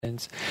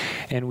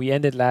And we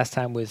ended last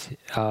time with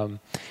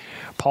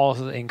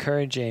Paul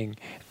encouraging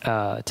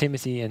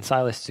Timothy and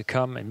Silas to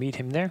come and meet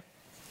him there.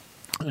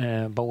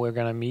 But we're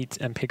going to meet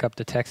and pick up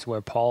the text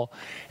where Paul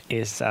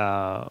is,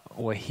 walking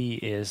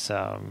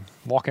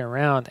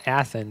around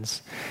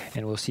Athens,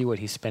 and we'll see what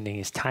he's spending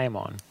his time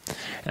on.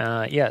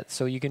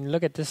 So you can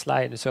look at this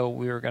slide. So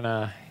we were going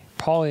to,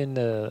 Paul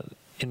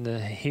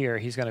here,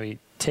 he's going to be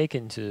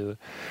taken to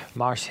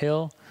Mars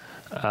Hill.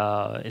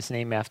 It's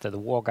named after the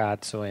war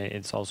god, so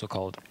it's also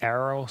called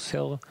Aros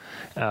Hill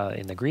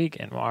in the Greek,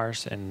 and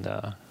Mars in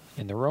the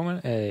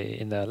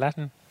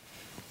Latin.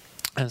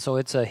 And so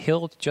it's a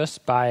hill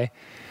just by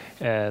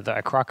the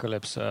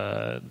Acropolis.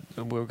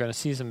 We're going to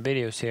see some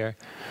videos here,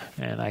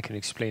 and I can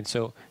explain.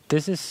 So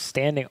this is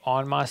standing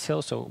on Mars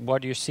Hill. So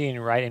what you're seeing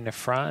right in the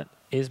front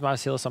is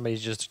Mars Hill.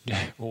 Somebody's just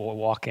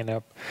walking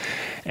up.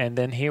 And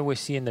then here we're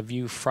seeing the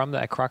view from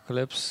the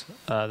Acropolis,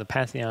 the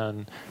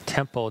Pantheon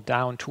temple,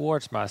 down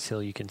towards Mars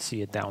Hill. You can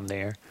see it down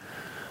there.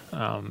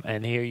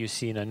 And here you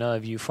see another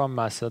view from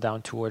Mars Hill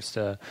down towards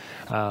the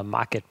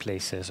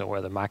marketplaces, or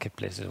where the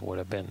marketplaces would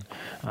have been.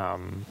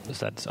 So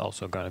that's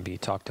also going to be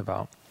talked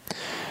about.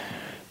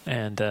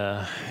 And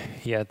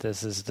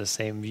this is the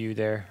same view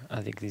there.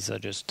 I think these are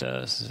just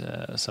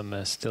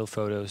some still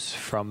photos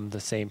from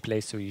the same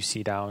place, so you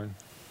see down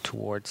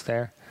towards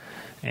there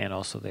and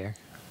also there.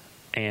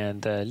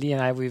 And Lee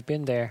and I, we've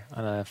been there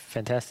on a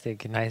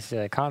fantastic, nice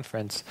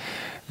conference.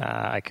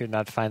 I could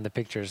not find the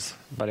pictures,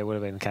 but it would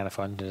have been kind of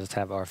fun to just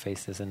have our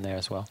faces in there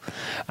as well.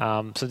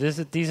 So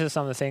these are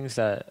some of the things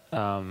that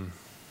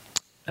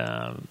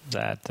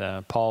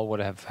Paul would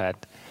have had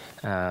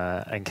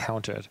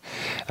encountered.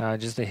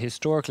 Just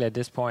historically, at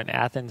this point,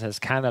 Athens has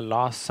kind of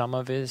lost some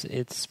of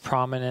its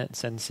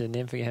prominence and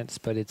significance,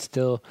 but it's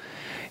still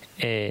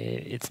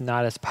it's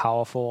not as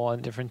powerful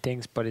on different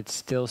things, but it's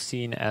still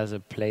seen as a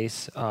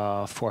place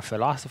for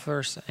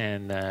philosophers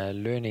and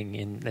learning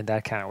in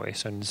that kind of way.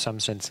 So in some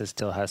sense, it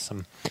still has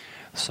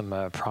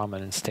some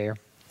prominence there.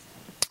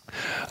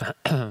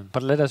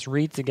 But let us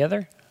read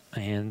together,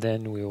 and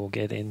then we will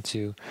get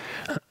into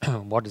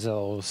what does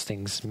all those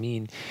things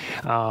mean.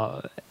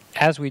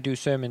 As we do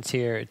sermons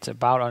here, it's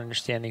about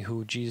understanding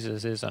who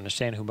Jesus is,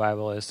 understanding who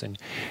Bible is, and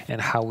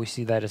how we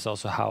see that is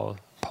also how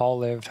Paul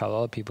lived, how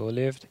other people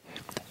lived.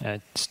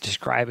 It's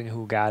describing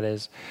who God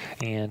is.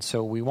 And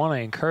so we want to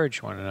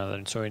encourage one another.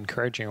 And so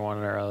encouraging one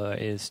another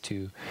is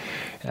to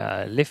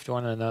lift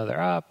one another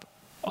up.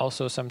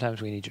 Also,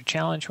 sometimes we need to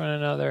challenge one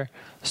another.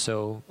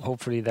 So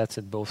hopefully that's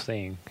a both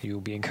thing. You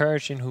will be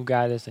encouraged in who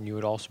God is, and you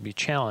would also be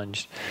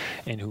challenged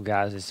in who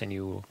God is, and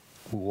you will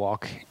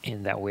walk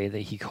in that way that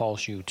he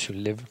calls you to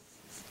live.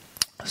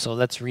 So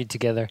let's read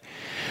together.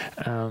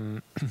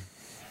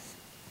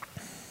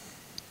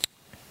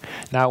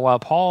 Now, while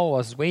Paul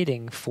was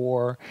waiting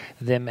for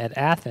them at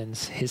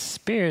Athens, his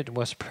spirit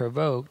was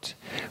provoked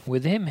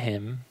within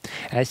him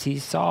as he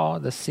saw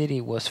the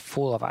city was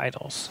full of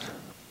idols.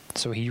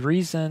 So he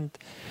reasoned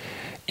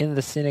in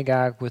the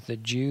synagogue with the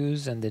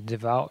Jews and the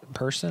devout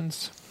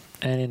persons,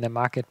 and in the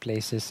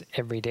marketplaces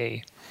every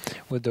day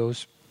with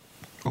those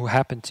who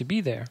happened to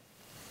be there.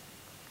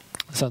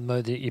 Some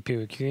of the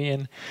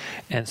Epicurean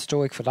and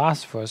Stoic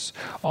philosophers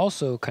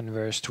also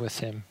conversed with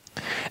him.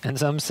 And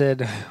some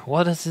said,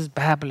 "What does this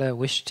babbler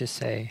wish to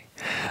say?"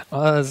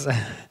 Others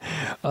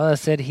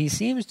said, "He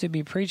seems to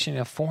be preaching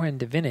of foreign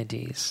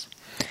divinities,"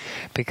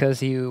 because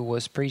he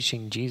was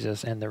preaching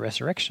Jesus and the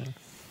resurrection.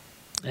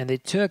 And they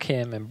took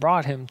him and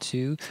brought him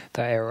to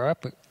the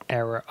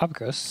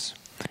Areopagus,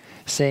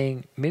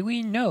 saying, "May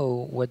we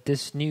know what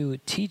this new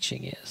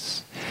teaching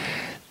is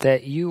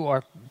that you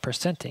are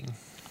presenting?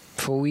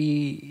 For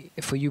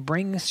you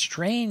bring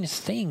strange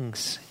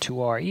things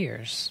to our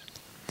ears.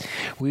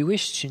 We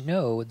wish to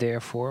know,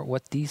 therefore,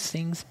 what these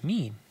things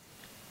mean."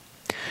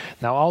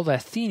 Now all the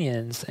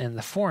Athenians and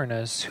the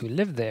foreigners who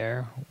lived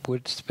there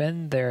would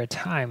spend their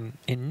time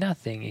in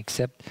nothing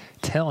except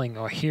telling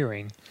or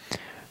hearing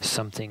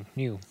something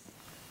new.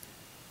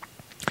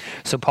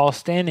 So Paul,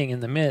 standing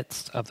in the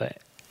midst of the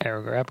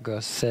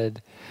Areopagus,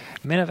 said,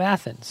 "Men of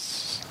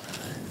Athens,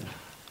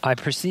 I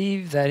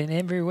perceive that in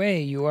every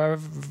way you are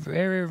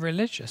very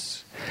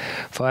religious.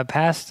 For I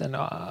passed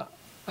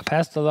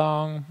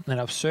along and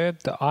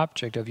observed the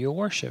object of your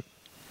worship.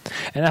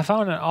 And I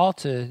found an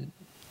altar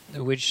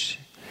which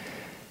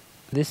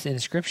this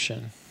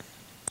inscription,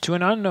 'To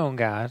an unknown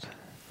God.'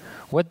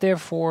 What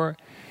therefore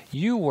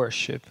you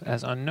worship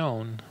as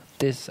unknown,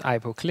 this I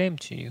proclaim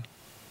to you.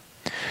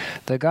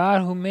 The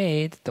God who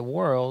made the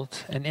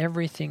world and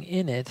everything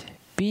in it,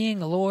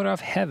 being Lord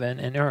of heaven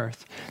and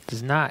earth,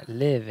 does not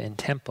live in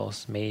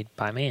temples made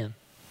by man,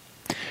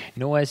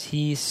 nor is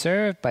he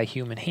served by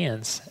human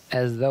hands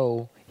as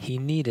though he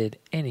needed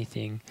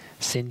anything,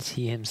 since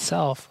he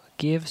himself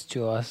gives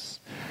to us,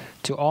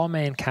 to all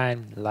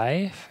mankind,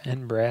 life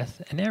and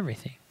breath and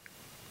everything.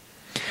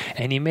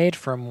 And he made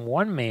from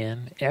one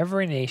man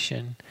every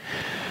nation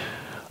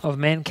of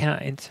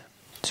mankind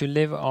to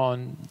live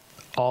on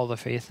all the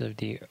face of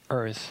the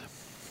earth,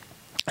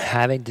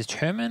 having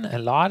determined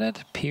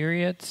allotted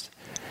periods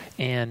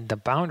and the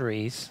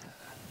boundaries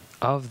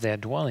of their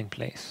dwelling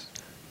place,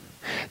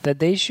 that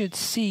they should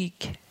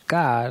seek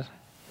God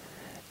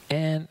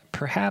and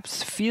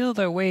perhaps feel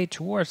their way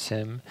towards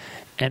him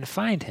and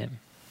find him.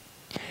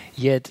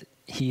 Yet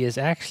he is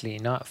actually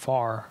not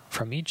far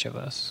from each of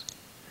us.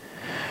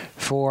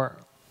 For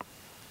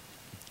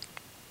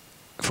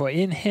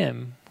in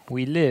him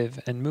we live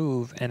and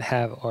move and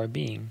have our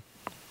being.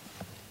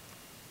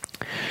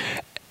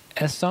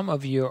 As some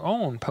of your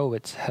own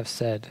poets have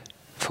said,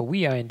 for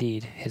we are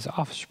indeed his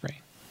offspring.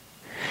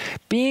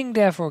 Being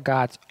therefore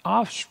God's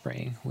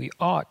offspring, we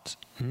ought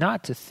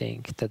not to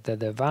think that the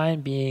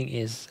divine being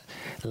is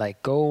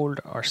like gold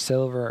or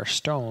silver or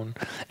stone,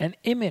 an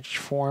image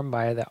formed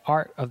by the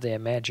art of the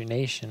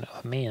imagination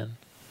of man.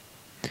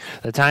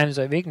 The times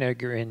of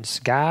ignorance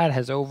God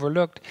has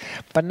overlooked,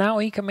 but now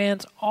he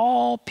commands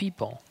all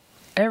people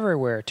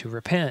everywhere to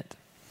repent,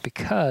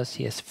 because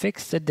he has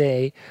fixed a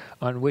day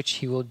on which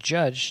he will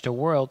judge the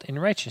world in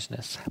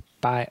righteousness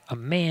by a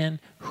man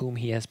whom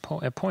he has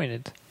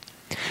appointed.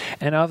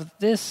 And of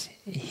this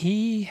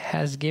he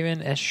has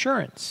given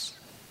assurance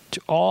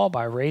to all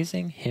by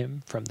raising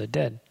him from the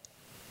dead.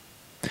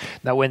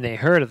 Now when they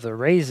heard of the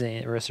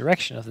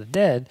resurrection of the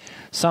dead,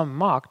 some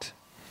mocked,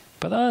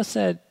 but others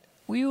said,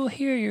 we will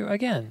hear you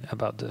again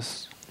about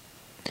this.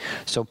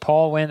 So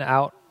Paul went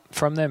out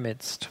from their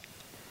midst,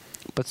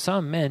 but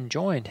some men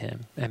joined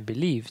him and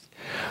believed,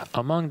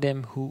 among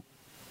them who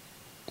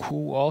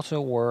also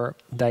were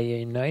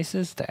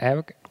Dionysius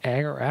the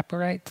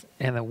Areopagite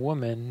and a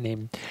woman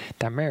named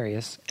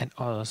Damaris and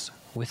others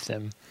with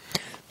them.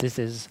 This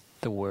is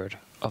the word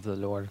of the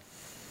Lord.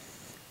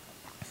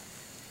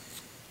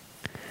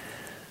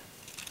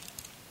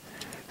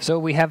 So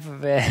we have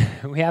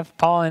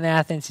Paul in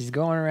Athens. He's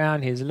going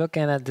around. He's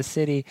looking at the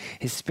city.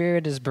 His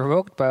spirit is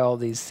provoked by all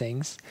these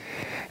things.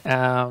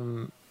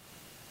 And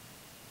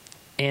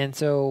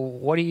so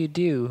what do you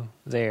do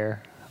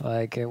there?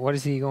 Like, what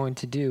is he going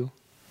to do?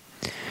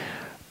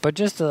 But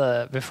just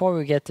before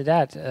we get to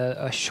that,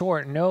 a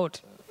short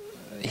note.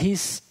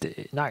 He's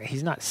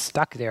not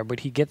stuck there, but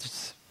he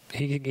gets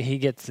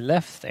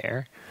left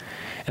there.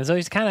 And so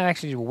he's kind of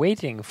actually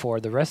waiting for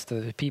the rest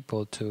of the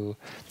people,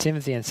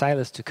 Timothy and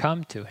Silas, to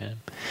come to him.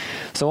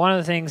 So one of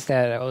the things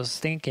that I was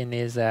thinking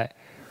is that,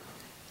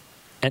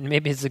 and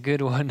maybe it's a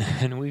good one,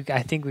 and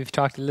I think we've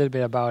talked a little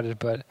bit about it,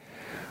 but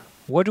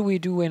what do we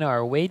do in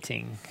our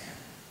waiting?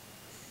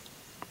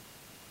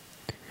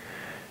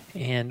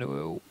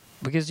 And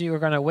because you're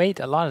going to wait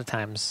a lot of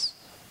times,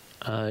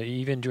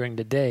 even during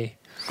the day.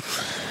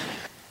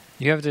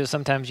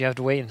 Sometimes you have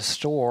to wait in the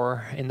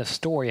store. In the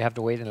store, you have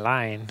to wait in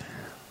line.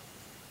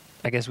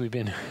 I guess we've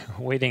been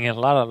waiting in a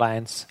lot of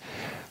lines.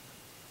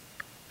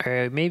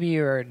 Maybe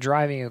you're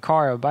driving a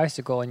car or a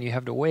bicycle and you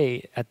have to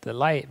wait at the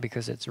light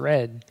because it's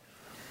red.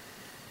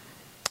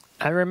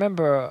 I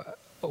remember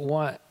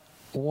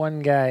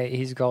one guy,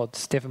 he's called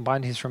Stefan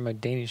Bond, he's from a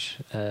Danish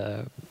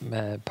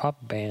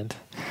pop band.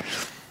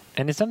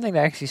 And it's something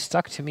that actually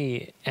stuck to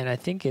me, and I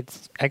think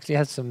it actually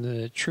has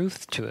some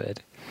truth to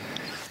it.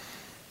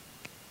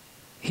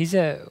 He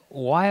said,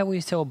 why are we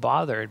so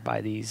bothered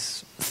by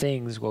these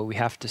things where we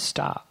have to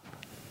stop?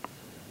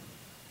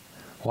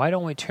 Why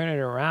don't we turn it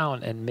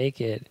around and make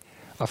it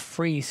a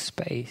free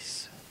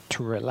space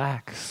to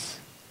relax?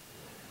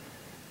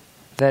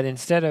 That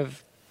instead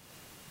of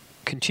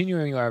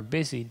continuing our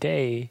busy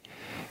day,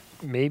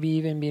 maybe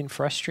even being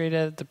frustrated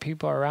at the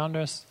people around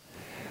us,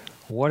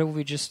 what if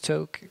we just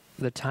took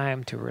the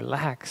time to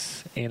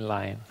relax in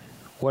line?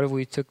 What if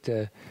we took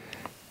the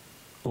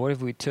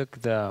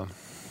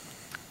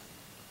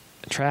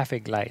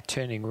traffic light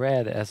turning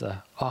red as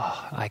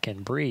I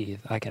can breathe,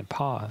 I can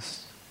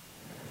pause.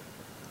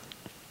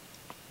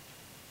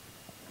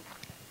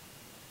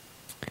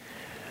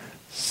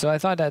 So I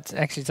thought that's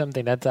actually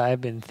something that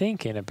I've been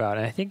thinking about,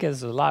 and I think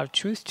there's a lot of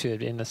truth to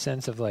it in the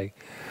sense of like,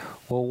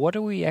 well, what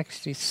do we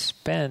actually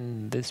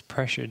spend this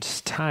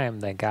precious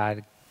time that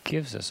God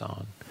gives us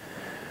on?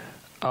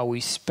 Are we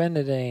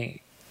spending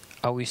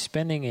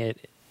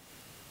it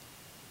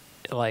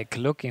like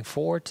looking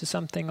forward to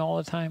something all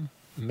the time?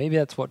 Maybe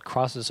that's what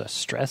causes us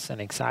stress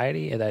and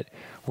anxiety, that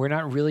we're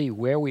not really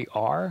where we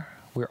are.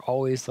 We're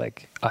always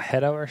like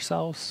ahead of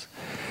ourselves,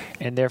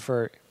 and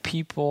therefore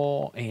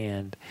people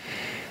and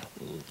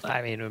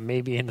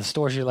maybe in the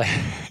stores you're like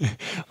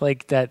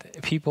like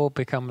that people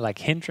become like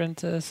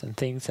hindrances and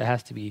things that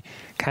has to be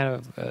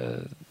kind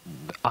of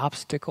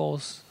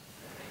obstacles.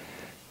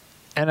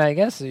 And I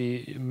guess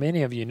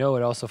many of you know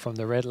it also from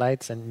the red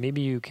lights, and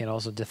maybe you can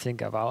also just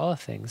think about other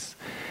things.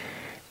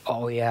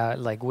 Oh yeah,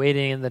 like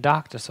waiting in the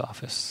doctor's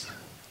office,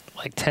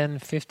 like 10,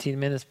 15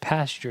 minutes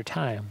past your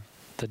time.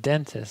 The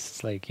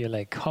dentist, like you're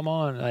like, come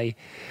on, I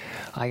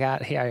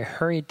got here, I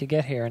hurried to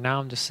get here, and now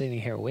I'm just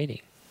sitting here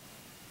waiting.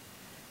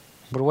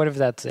 But what if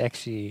that's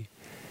actually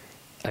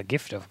a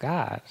gift of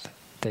God,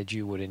 that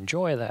you would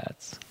enjoy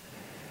that?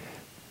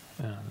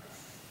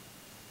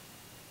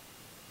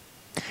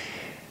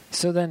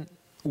 So then,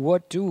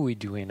 what do we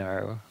do in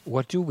our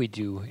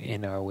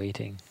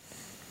waiting?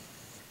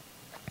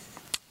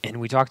 And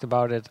we talked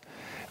about it,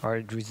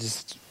 or we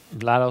just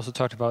Vlad also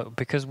talked about,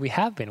 because we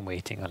have been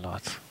waiting a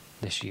lot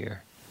this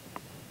year.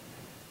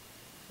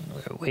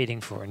 We're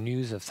waiting for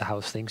news of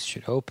how things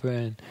should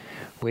open,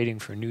 waiting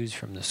for news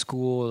from the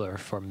school or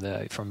from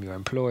your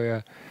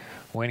employer.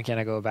 When can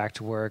I go back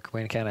to work?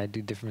 When can I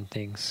do different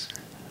things?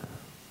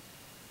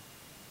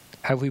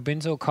 Have we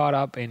been so caught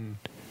up in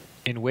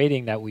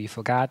waiting that we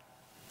forgot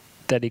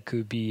that it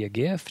could be a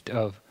gift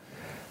of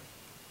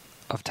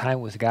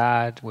time with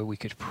God, where we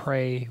could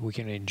pray, we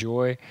can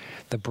enjoy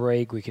the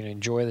break, we can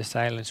enjoy the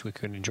silence, we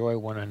can enjoy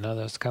one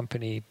another's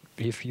company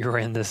if you're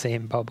in the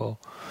same bubble?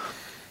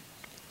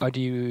 Or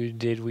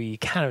did we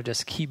kind of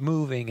just keep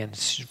moving and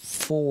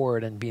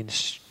forward and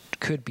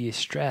could be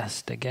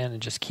stressed again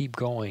and just keep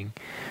going?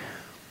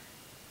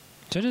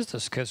 So just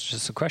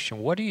a question: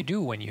 what do you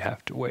do when you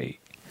have to wait?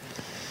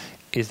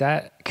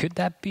 Could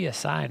that be a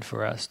sign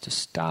for us to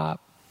stop,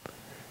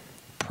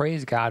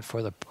 praise God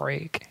for the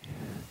break,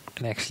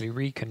 and actually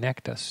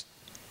reconnect us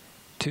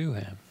to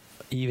Him,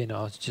 even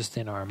though it's just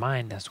in our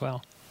mind as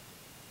well?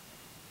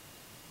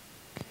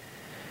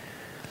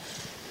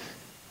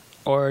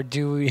 Or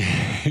do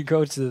we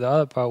go to the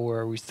other part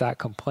where we start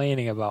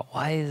complaining about,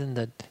 why isn't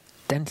the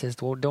dentist,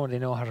 don't they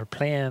know how to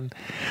plan?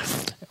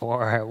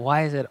 Or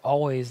why is it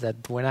always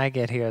that when I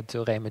get here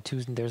to Rema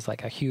 1000 there's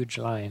like a huge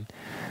line?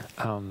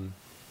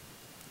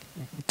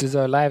 Does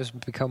our lives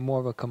become more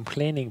of a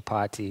complaining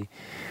party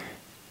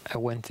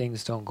when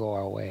things don't go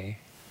our way?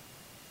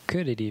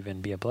 Could it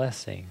even be a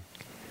blessing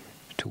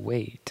to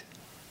wait?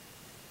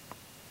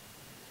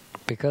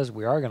 Because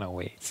we are going to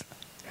wait.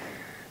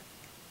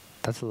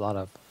 That's a lot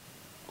of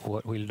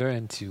what we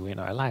learn to in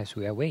our lives.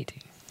 We are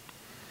waiting.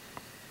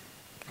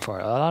 For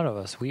a lot of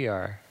us, we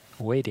are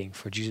waiting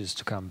for Jesus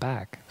to come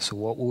back. So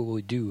what will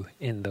we do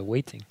in the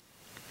waiting?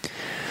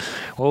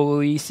 Well,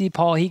 we see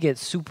Paul, he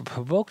gets super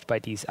provoked by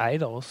these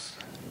idols.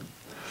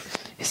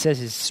 He says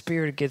his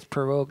spirit gets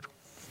provoked.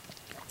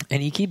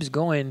 And he keeps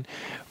going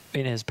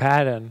in his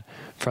pattern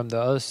from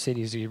the other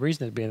cities he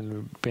recently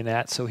been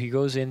at. So he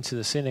goes into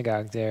the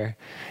synagogue there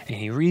and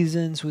he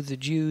reasons with the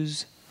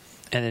Jews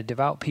and the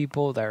devout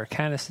people that are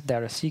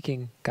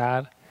seeking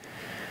God.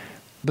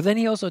 But then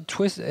he also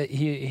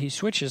he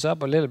switches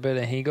up a little bit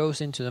and he goes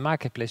into the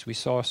marketplace. We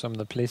saw some of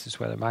the places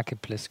where the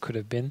marketplace could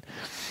have been.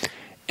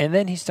 And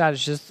then he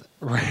starts just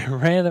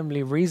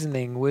randomly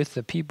reasoning with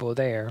the people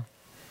there.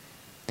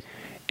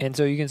 And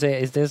so you can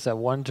say, is this a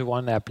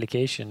one-to-one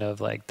application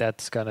of like,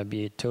 that's going to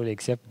be totally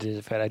accepted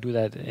if I do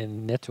that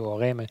in Netto or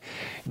Rema?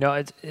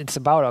 No, it's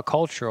about a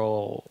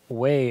cultural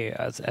way,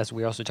 as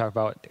we also talked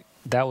about.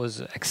 That was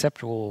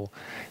acceptable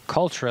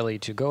culturally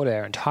to go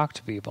there and talk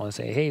to people and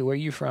say, hey, where are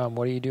you from?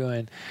 What are you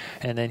doing?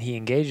 And then he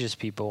engages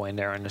people in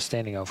their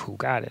understanding of who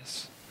God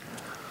is.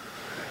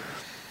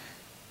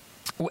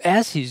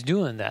 As he's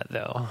doing that,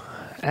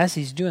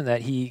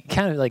 he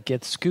kind of like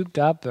gets scooped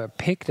up or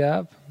picked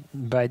up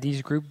by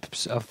these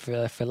groups of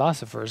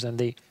philosophers, and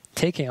they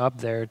take him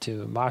up there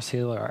to Mars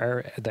Hill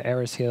or the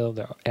Eris Hill,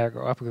 the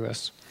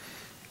Areopagus.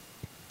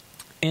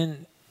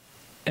 And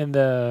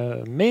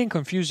the main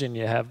confusion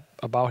you have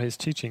about his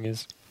teaching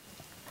is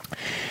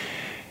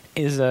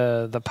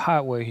the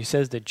part where he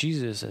says that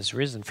Jesus has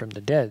risen from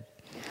the dead.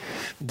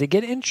 They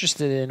get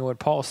interested in what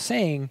Paul's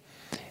saying,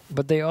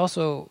 but they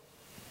also,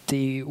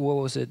 here?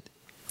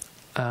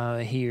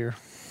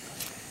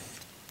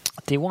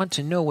 They want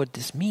to know what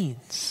this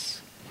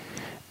means.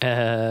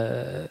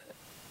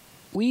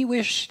 We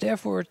wish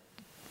to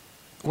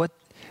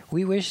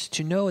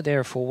know,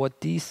 therefore,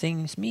 what these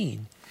things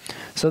mean.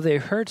 So they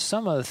heard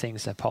some of the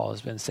things that Paul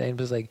has been saying.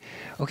 It was like,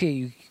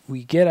 okay,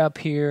 we get up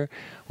here,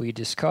 we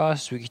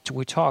discuss, we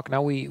talk.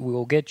 Now we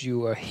will get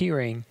you a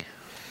hearing.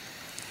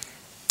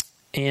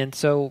 And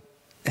so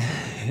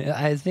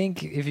I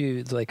think if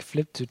you like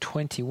flip to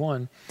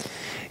 21,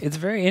 it's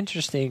very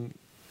interesting,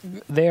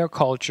 their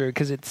culture,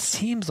 because it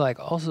seems like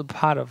also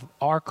part of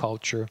our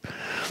culture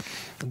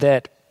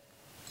that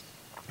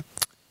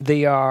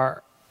they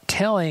are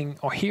telling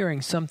or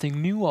hearing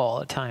something new all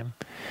the time.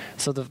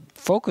 So the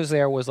focus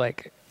there was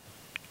like,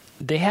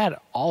 they had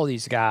all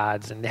these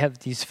gods and they have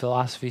these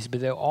philosophies,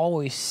 but they're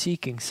always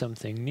seeking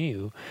something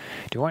new.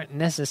 They weren't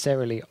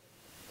necessarily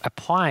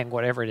applying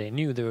whatever they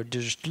knew. They were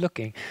just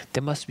looking.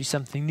 There must be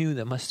something new.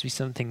 There must be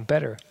something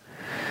better.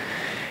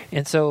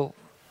 And so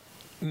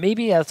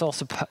maybe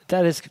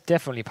that is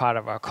definitely part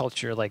of our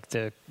culture, like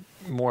the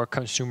more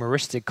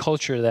consumeristic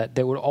culture, that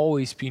there would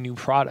always be new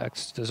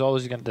products. There's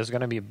going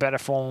to be a better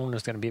phone.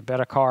 There's going to be a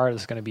better car.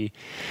 There's going to be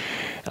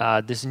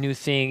this new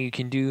thing you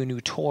can do,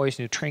 new toys,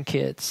 new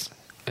trinkets,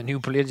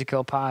 new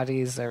political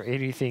parties or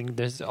anything.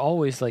 There's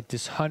always like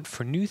this hunt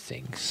for new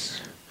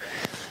things.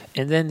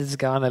 And then it's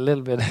gone a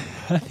little bit,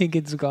 I think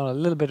it's gone a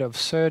little bit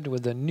absurd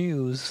with the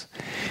news.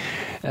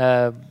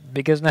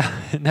 Because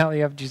now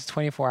you have these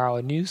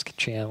 24-hour news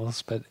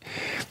channels, but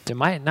there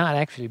might not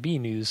actually be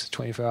news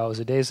 24 hours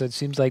a day, so it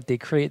seems like they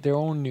create their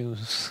own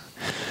news.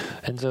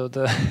 And so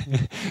the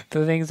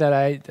things that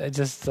I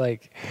just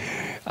like,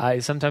 I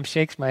sometimes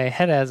shake my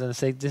head at and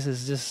say, this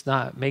is just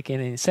not making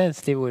any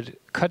sense. They would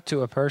cut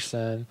to a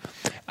person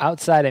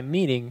outside a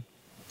meeting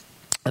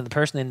And the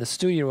person in the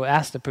studio will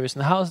ask the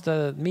person, how's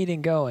the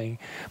meeting going?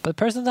 But the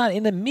person's not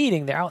in the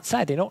meeting. They're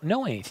outside. They don't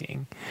know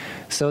anything.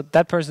 So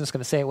that person's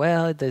going to say,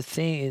 well, the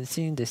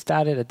scene, they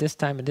started at this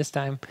time and this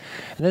time.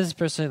 And this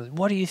person,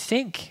 what do you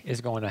think is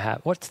going to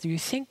happen? What do you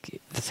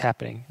think is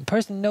happening? The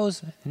person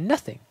knows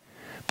nothing.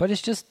 But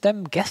it's just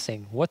them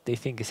guessing what they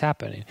think is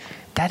happening.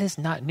 That is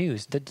not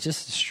news. That's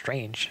just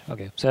strange.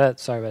 Okay, so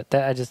sorry about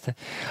that.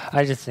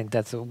 I just think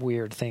that's a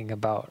weird thing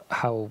about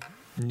how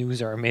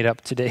news are made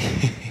up today.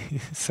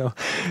 So,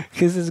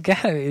 because it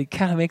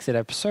kind of makes it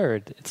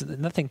absurd. It's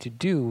nothing to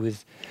do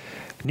with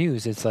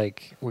news. It's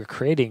like we're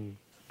creating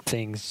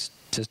things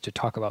just to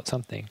talk about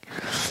something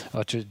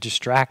or to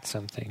distract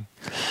something.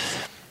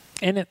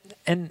 And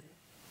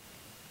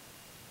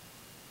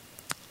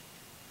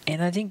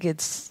I think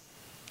it's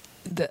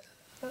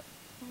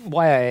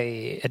why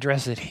I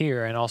address it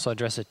here and also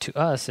address it to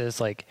us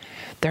is like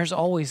there's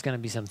always going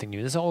to be something new.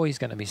 There's always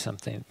going to be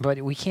something,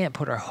 but we can't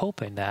put our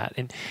hope in that.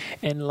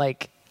 And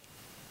like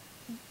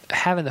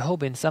having the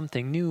hope in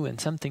something new and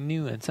something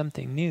new and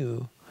something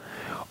new,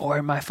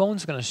 or my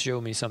phone's going to show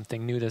me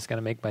something new that's going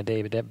to make my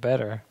day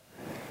better.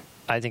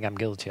 I think I'm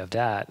guilty of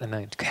that, and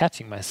I'm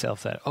catching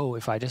myself that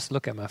if I just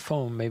look at my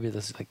phone, maybe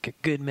there's like a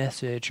good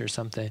message or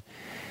something.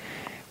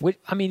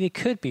 I mean, it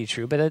could be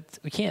true, but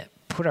we can't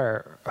put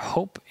our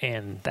hope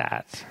in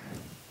that.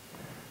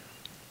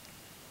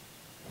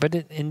 But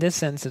in this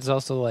sense, it's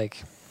also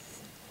like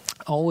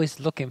always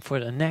looking for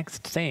the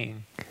next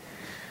thing.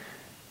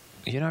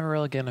 You're not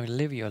really going to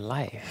live your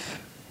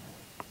life,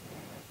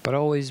 but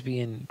always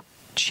being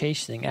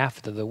chasing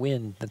after the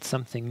wind that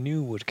something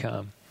new would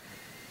come.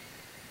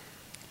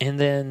 And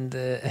then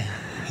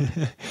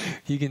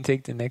you can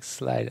take the next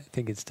slide. I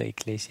think it's the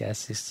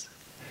Ecclesiastes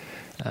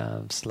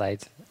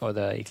slide, or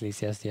the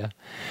Ecclesiastes.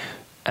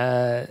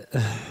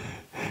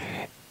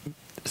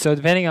 So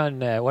depending on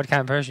what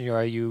kind of person you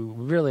are, you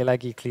really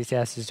like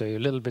Ecclesiastes, or you're a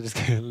little bit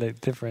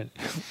different.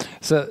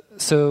 So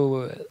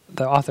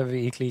the author of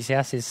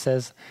Ecclesiastes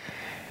says,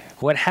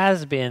 what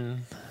has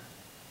been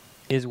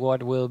is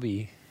what will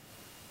be,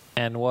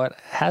 and what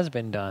has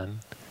been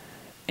done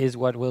is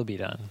what will be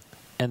done,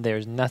 and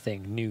there's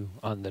nothing new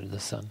under the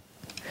sun.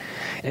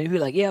 And you'd be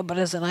like, yeah, but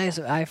it's an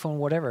iPhone,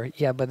 whatever.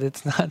 Yeah, but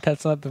it's not.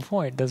 That's not the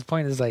point. The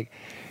point is like,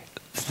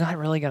 it's not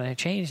really going to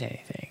change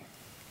anything.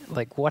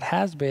 Like what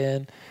has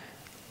been,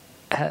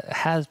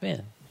 has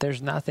been.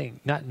 There's nothing,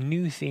 not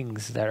new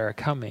things that are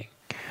coming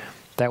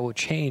that will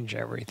change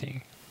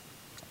everything.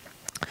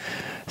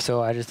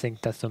 So I just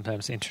think that's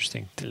sometimes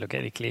interesting to look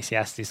at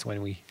Ecclesiastes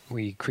when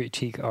we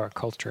critique our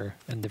culture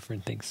and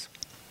different things.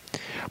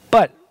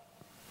 But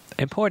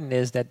important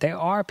is that there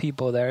are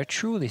people that are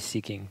truly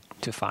seeking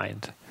to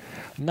find,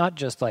 not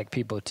just like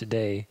people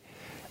today,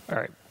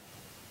 or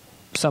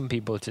some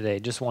people today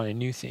just wanting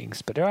new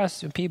things, but there are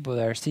some people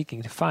that are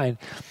seeking to find,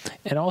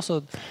 and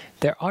also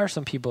there are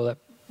some people that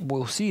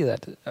we'll see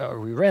that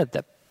we read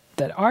that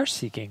are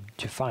seeking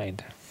to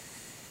find.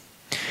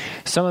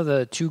 Some of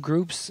the two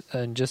groups,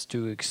 and just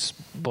to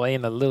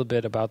explain a little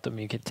bit about them,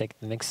 you can take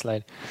the next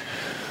slide.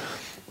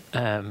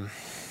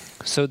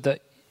 So the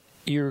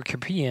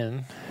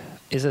European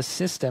is a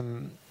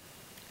system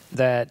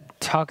that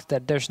talks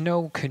that there's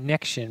no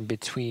connection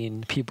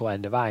between people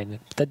and divine.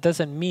 That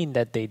doesn't mean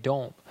that they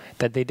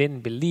didn't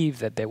believe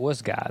that there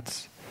was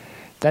gods.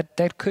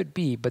 That could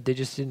be, but they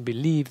just didn't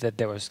believe that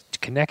there was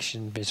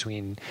connection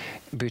between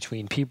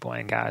people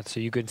and God. So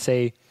you could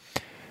say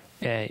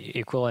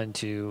equivalent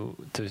to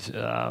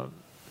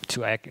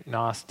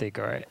agnostic,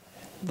 or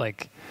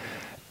like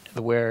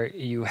where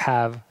you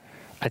have,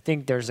 I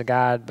think there's a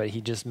God, but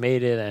he just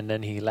made it and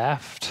then he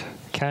left,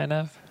 kind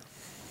of.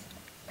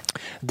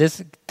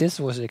 This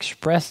was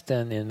expressed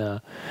then in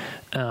a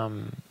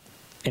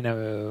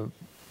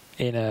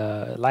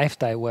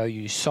lifestyle where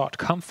you sought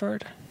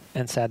comfort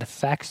and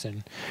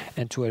satisfaction,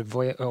 and to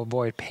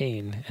avoid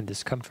pain and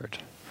discomfort.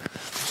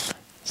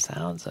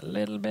 Sounds a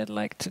little bit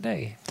like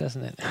today,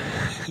 doesn't it?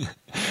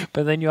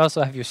 But then you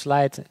also have your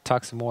slides. It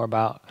talks more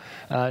about,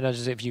 not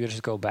just if you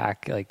just go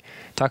back, like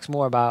talks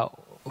more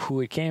about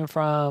who it came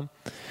from,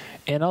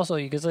 and also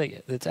you could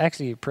say it's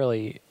actually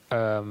pretty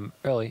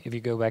early. If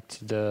you go back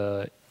to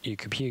the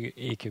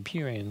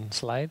Epicurean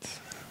slides,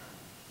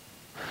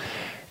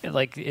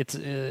 like it's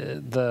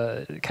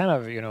the kind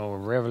of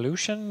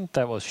revolution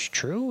that was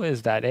true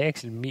is that they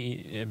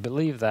actually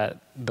believe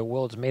that the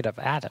world's made of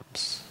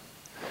atoms.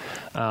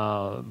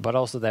 But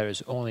also there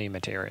is only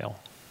material,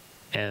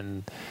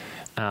 and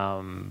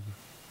so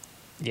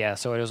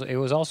it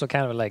was also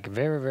kind of like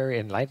very, very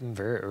enlightened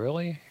very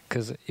early,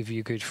 because if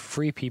you could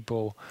free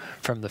people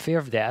from the fear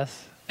of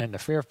death and the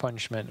fear of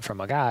punishment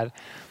from a god,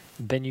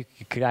 then you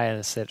could kind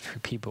of set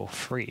people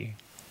free.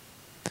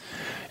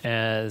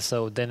 And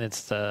so then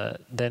it's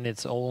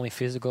only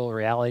physical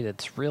reality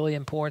that's really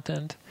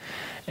important,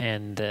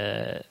 and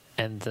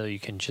you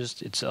can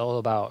just, it's all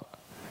about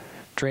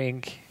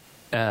drink.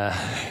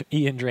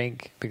 Eat and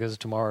drink, because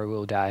tomorrow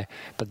we'll die.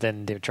 But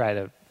then they try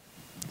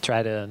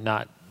to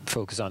not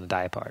focus on the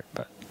die part.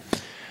 But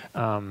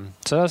So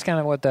that's kind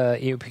of what the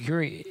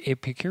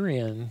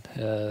Epicurean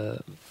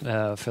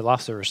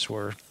philosophers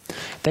were.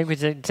 I think we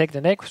take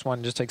the next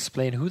one just to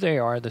explain who they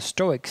are. The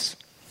Stoics.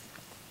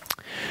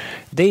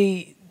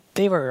 They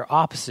were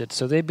opposite,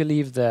 so they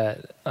believed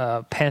that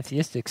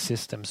pantheistic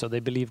system. So they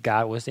believed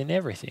God was in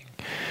everything,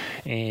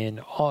 in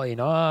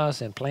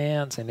us and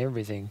plants and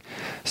everything.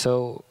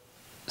 So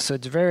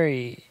it's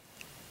very,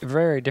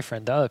 very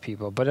different to other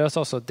people. But it's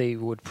also they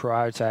would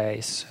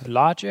prioritize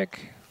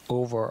logic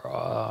over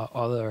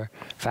other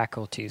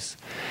faculties,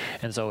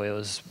 and so it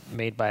was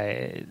made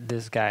by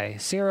this guy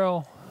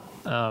Cyril.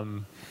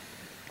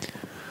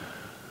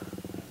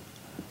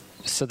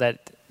 So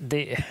that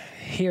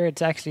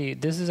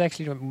this is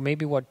actually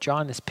maybe what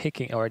John is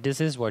picking, or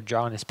this is what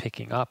John is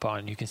picking up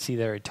on. You can see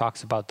there it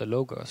talks about the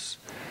logos.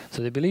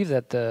 So they believe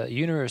that the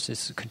universe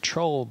is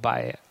controlled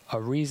by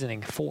a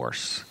reasoning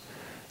force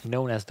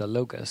known as the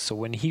logos. So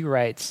when he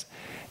writes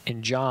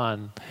in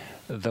John,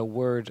 the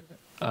word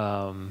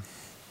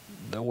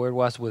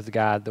was with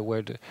God, the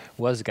word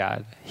was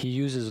God, he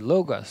uses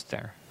logos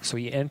there. So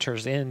he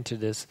enters into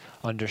this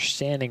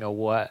understanding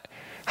of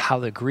how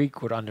the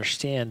Greek would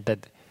understand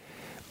that,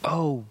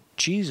 oh,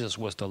 Jesus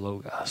was the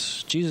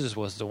logos. Jesus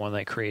was the one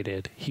that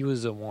created. He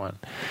was the one.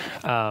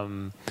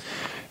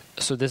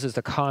 So this is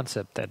the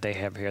concept that they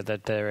have here,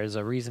 that there is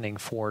a reasoning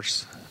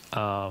force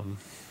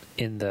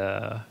in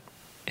the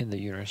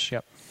universe.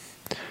 Yep.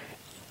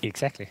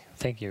 Exactly.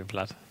 Thank you,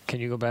 Vlad. Can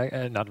you go back?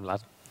 Not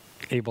Vlad.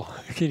 Abel.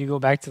 Can you go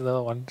back to the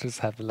other one? Just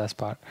have the last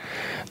part.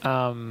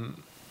 So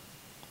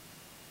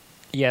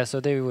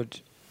they would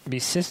be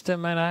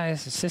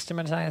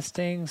systematize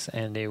things,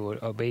 and they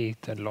would obey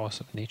the laws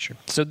of nature.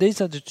 So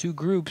these are the two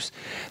groups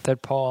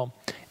that Paul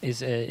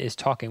is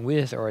talking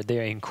with, or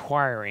they're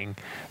inquiring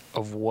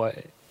of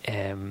what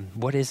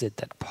is it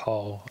that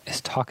Paul is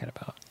talking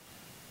about.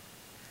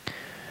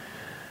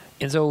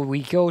 And so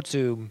we go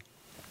to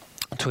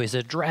his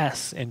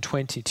address in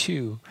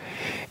 22,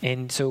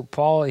 and so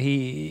Paul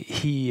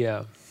he's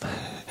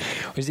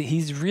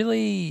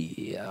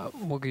really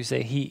what can you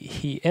say?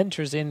 He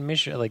enters in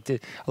mission. Like a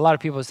lot of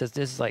people says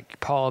this is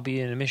like Paul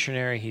being a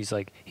missionary. He's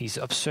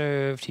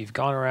observed. He's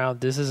gone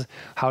around. This is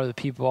how the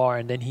people are,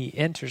 and then he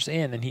enters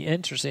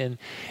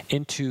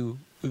into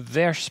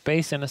their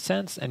space in a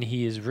sense, and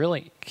he is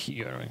really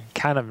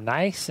kind of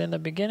nice in the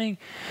beginning,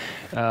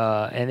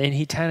 and then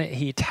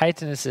he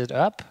tightens it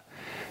up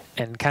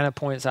and kind of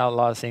points out a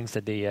lot of things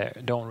that they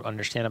don't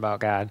understand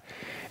about God,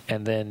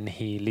 and then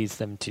he leads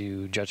them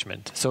to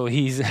judgment. So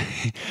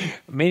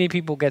many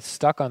people get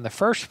stuck on the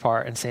first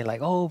part and say like,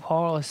 oh,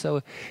 Paul is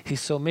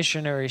he's so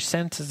missionary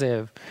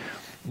sensitive,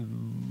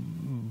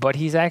 but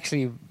he's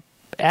actually,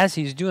 as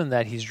he's doing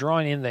that, he's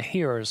drawing in the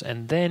hearers,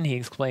 and then he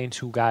explains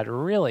who God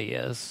really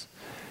is,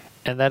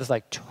 and that is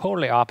like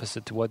totally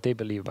opposite to what they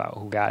believe about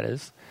who God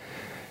is.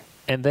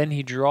 And then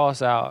he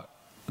draws out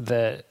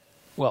I'm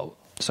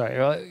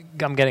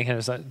getting him.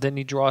 Then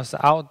he draws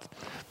out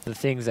the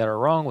things that are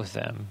wrong with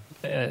them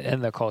in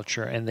the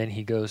culture, and then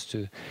he goes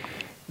to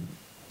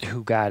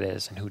who God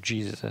is and who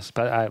Jesus is.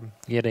 But I'm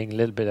getting a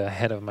little bit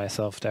ahead of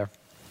myself there.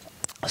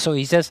 So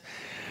he says,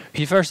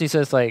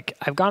 like,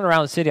 I've gone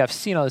around the city, I've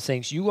seen all these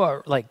things. You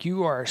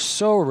are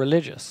so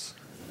religious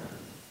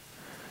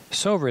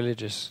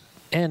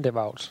and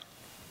devout.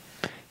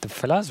 The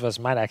philosophers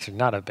might actually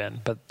not have been,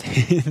 but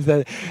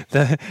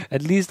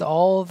at least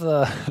all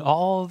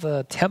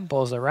the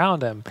temples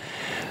around them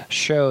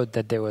showed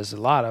that there was a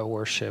lot of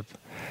worship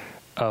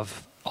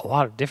of a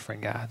lot of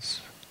different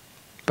gods.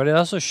 But it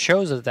also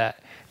shows us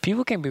that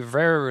people can be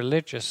very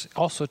religious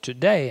also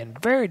today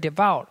and very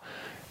devout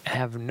and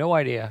have no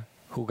idea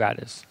who God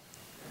is.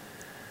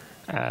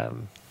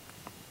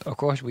 Of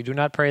course, we do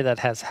not pray that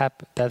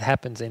that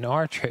happens in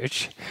our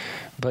church,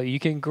 but you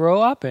can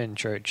grow up in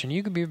church and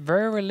you can be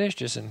very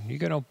religious and you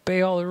can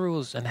obey all the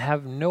rules and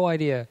have no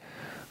idea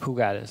who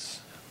God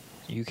is.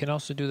 You can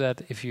also do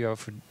that if you are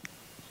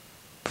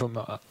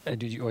or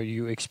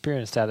you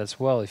experience that as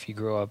well if you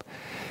grow up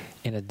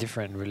in a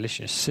different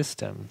religious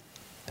system,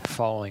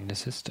 following the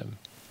system.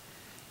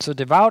 So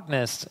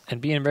devoutness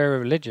and being very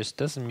religious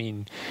doesn't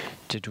mean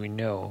that we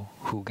know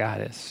who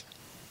God is.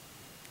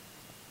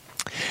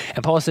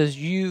 And Paul says,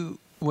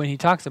 when he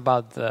talks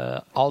about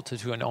the altar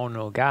to an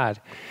unknown God,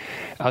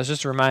 I was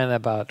just reminded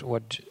about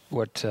what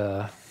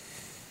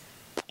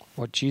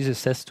Jesus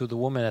says to the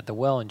woman at the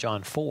well in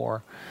John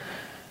 4.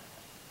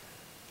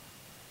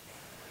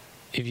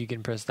 If you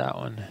can press that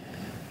one.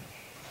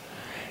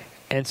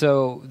 And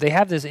so they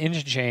have this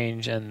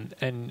interchange, and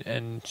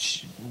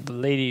the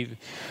lady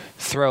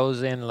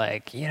throws in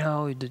like,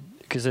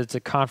 because it's a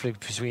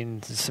conflict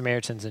between the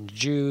Samaritans and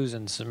Jews,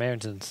 and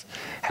Samaritans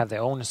have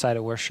their own side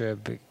of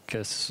worship,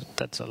 because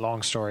that's a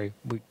long story.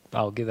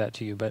 I'll give that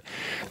to you. But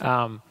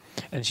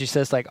and she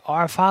says, like,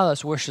 our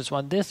fathers worshipped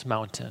on this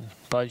mountain,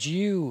 but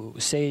you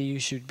say you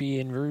should be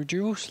in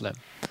Jerusalem,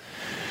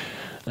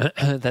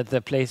 that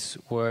the place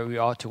where we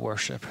ought to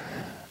worship.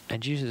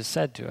 And Jesus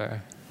said to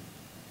her,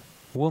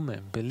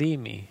 woman, believe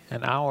me,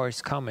 an hour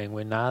is coming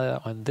when neither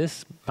on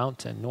this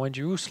mountain nor in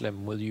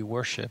Jerusalem will you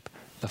worship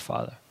the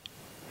Father.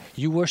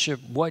 You worship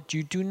what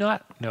you do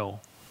not know.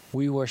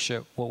 We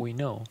worship what we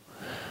know.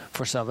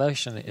 For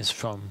salvation is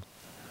from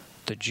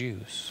the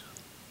Jews.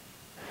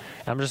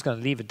 I'm just going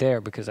to leave it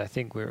there because I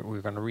think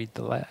we're going to read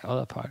the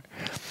other part.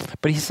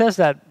 But he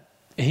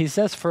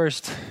says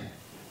first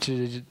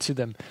to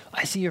them,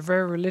 I see you're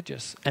very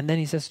religious. And then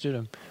he says to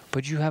them,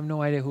 but you have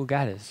no idea who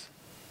God is.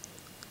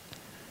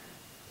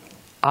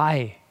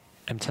 I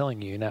am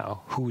telling you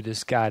now who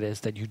this God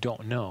is that you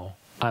don't know.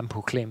 I'm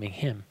proclaiming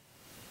him.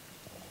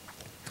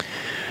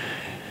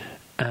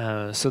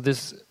 And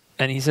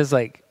he says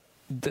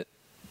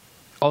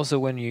also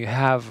when you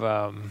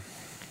have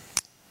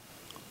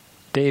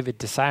David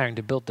desiring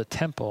to build the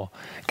temple,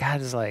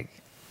 God is like,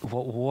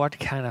 what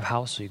kind of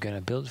house are you going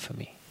to build for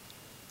me?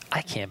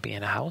 I can't be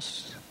in a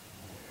house.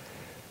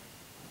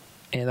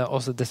 And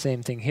also the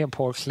same thing here,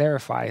 Paul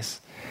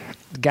clarifies,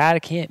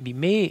 God can't be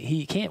made,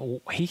 he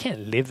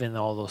can't live in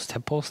all those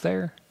temples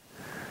there.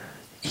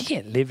 He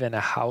can't live in a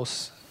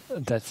house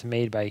that's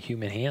made by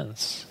human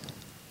hands.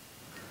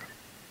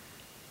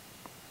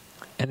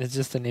 And it's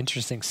just an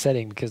interesting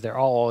setting because there are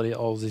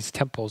all these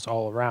temples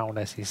all around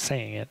as he's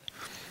saying it.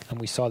 And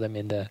we saw them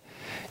in the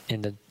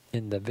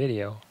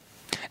video.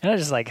 And I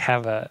just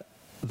have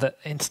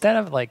instead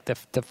of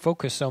the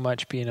focus so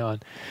much being on,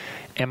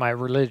 am I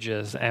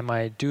religious? Am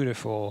I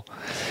dutiful?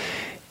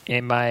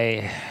 Am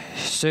I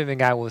serving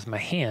God with my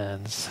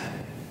hands?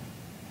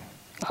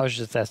 I was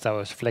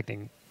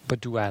reflecting,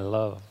 but do I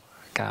love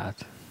God?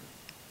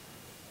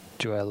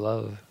 Do I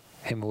love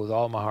him with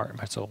all my heart,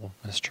 my soul,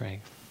 my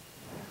strength?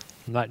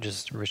 Not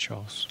just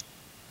rituals.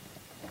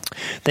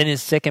 Then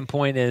his second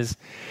point is,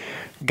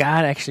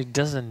 God actually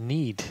doesn't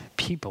need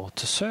people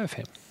to serve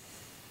him.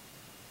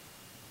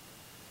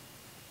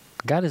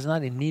 God is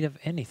not in need of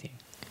anything.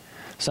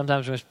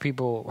 Sometimes when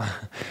people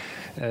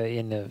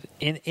in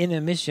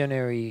a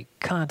missionary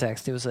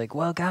context, it was like,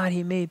 well, God,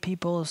 he made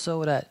people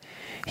so that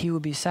he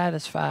would be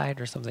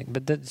satisfied or something.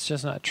 But that's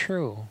just not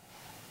true.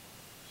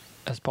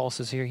 As Paul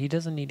says here, he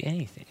doesn't need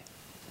anything.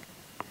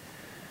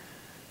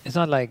 It's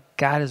not like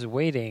God is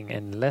waiting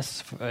and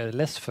less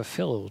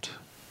fulfilled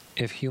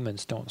if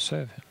humans don't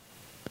serve him.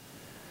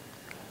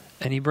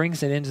 And he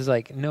brings it into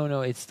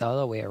no, it's the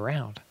other way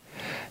around.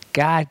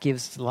 God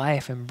gives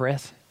life and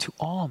breath to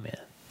all men.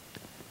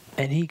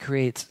 And he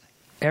creates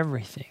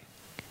everything.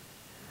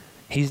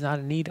 He's not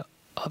in need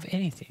of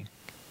anything.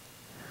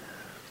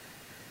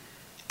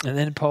 And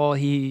then Paul,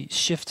 he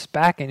shifts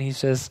back and he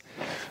says,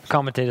 a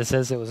commentator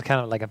says it was kind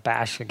of like a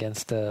bash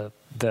against the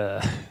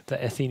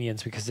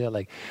Athenians because they're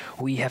like,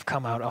 we have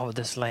come out of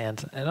this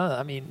land. And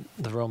I mean,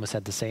 the Romans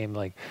had the same,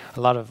 a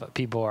lot of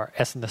people are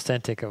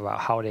ethnocentric about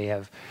how they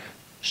have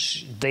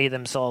they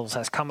themselves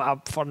has come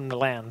out from the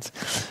lands.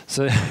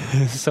 So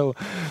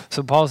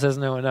Paul says,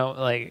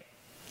 no,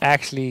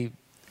 actually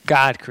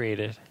God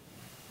created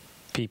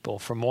people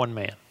from one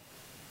man.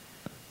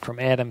 From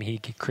Adam, he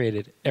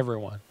created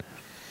everyone.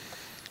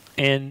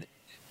 And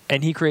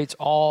he creates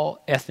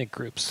all ethnic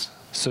groups.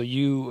 So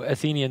you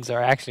Athenians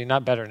are actually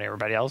not better than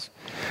everybody else,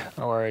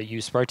 or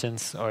you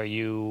Spartans, or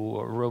you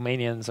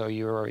Romanians, or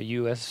you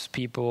U.S.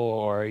 people,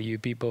 or you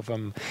people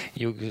from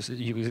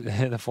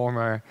the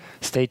former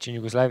state in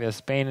Yugoslavia,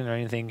 Spain, or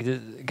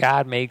anything.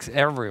 God makes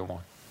everyone.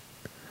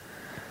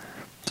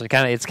 So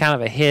it's kind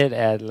of a hit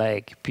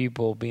at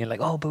people being like,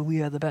 oh, but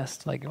we are the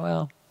best.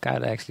 Well,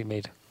 God actually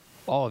made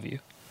all of you.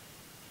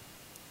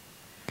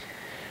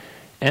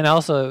 And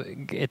also,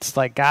 it's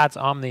God's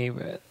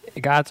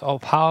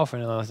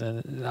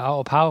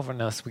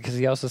all-powerfulness, because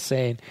he also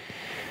saying,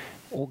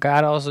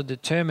 God also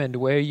determined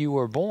where you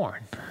were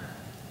born.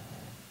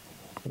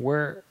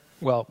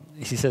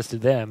 He says to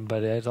them,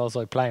 but it's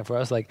also applying for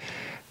us,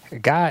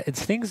 God,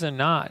 things are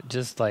not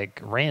just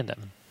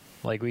random.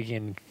 I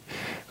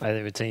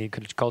would say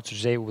culture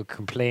today would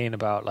complain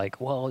about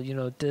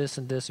this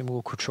and this, and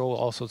we'll control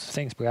all sorts of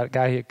things. But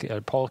God here,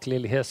 Paul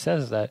clearly here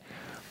says that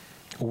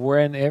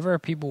whenever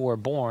people were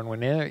born,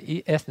 whenever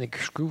ethnic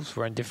groups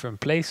were in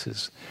different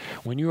places,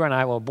 when you and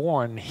I were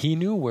born, he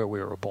knew where we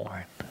were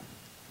born.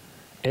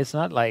 It's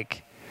not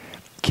like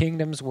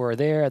kingdoms were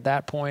there at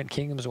that point,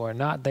 kingdoms were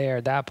not there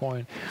at that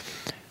point.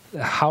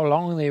 How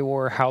long they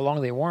were, how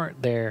long they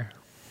weren't there,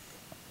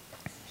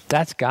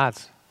 that's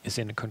God's is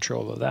in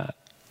control of that.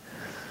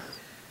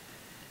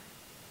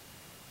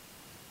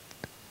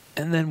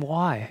 And then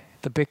why?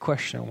 The big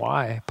question,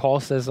 why? Paul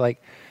says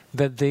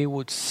that they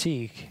would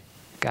seek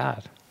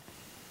God.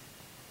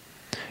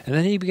 And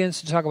then he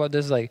begins to talk about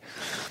this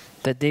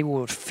that they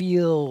would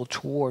feel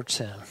towards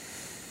him.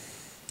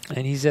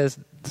 And he says,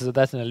 so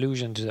that's an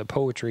allusion to the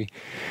poetry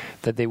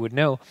that they would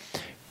know.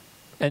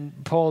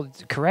 And Paul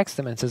corrects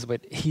them and says,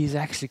 but he's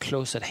actually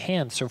close at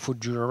hand. So for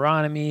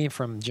Deuteronomy,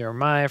 from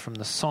Jeremiah, from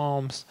the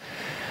Psalms,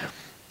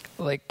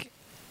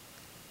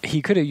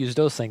 he could have used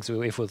those things if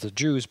it was the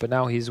Jews, but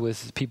now he's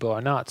with people who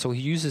are not. So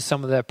he uses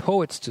some of their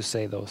poets to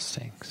say those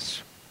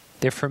things.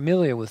 They're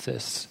familiar with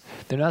this.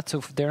 They're not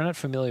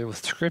familiar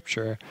with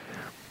Scripture,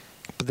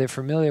 but they're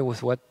familiar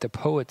with what the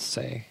poets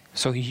say.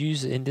 So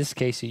in this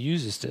case, he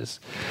uses this.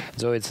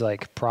 So it's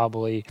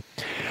probably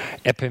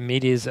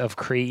Epimenides of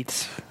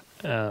Crete,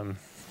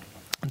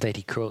 that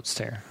he quotes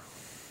there.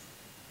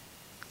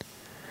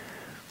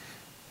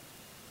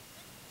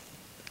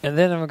 And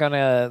then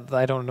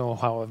I don't know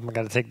how I'm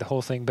going to take the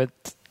whole thing, but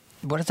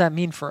what does that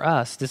mean for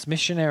us? This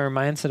missionary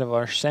mindset of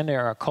understanding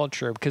our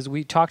culture, because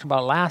we talked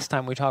about last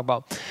time, we talked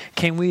about,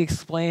 can we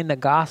explain the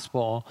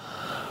gospel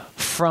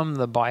from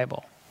the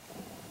Bible?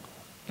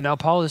 Now,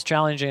 Paul is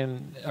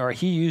challenging, or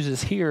he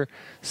uses here,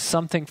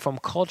 something from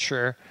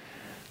culture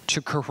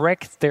to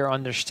correct their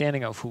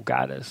understanding of who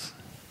God is.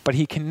 But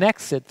he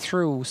connects it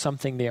through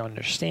something they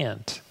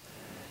understand.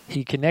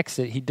 He connects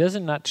it. He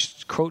doesn't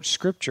not quote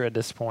scripture at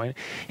this point.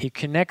 He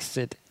connects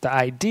it, the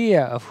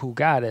idea of who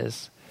God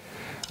is,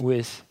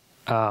 with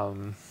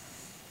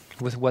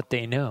what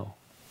they know,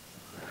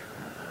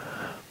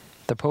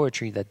 the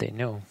poetry that they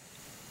know.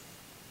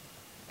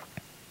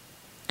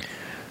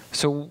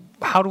 So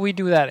how do we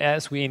do that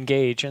as we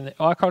engage? And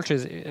our culture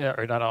is,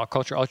 or not our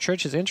culture, our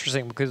church is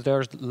interesting because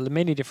there's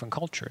many different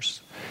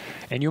cultures.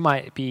 And you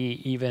might be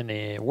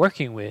even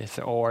working with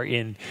or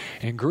in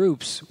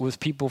groups with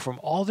people from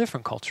all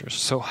different cultures.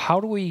 So how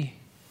do we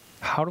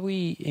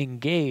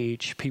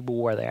engage people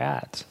where they're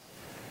at?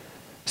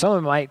 Some of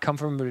them might come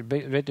from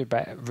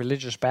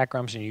religious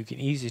backgrounds and you can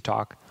easily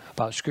talk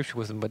about scripture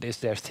with them, but is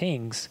there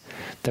things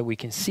that we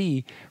can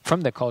see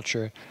from the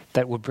culture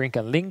that would bring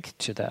a link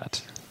to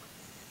that?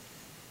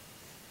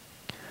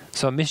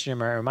 So a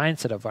missionary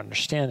mindset of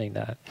understanding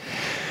that.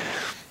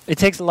 It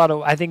takes a lot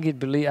of, I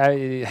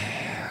believe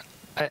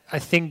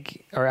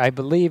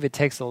it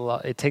takes a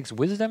lot, it takes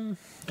wisdom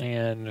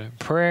and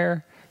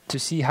prayer to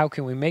see how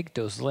can we make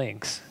those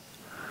links.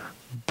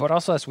 But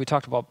also, as we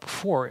talked about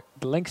before,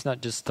 the link's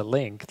not just the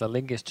link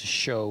is to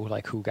show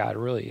like who God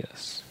really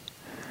is.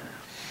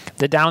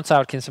 The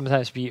downside can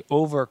sometimes be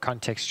over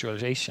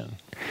contextualization,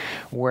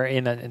 where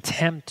in an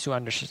attempt to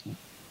understand,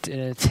 in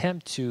an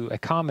attempt to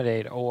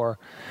accommodate or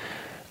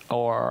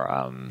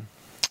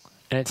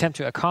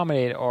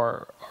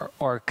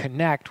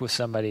connect with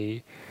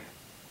somebody,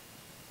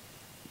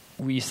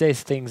 we say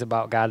things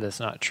about God that's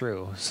not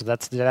true. So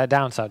that's the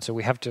downside. So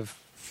we have to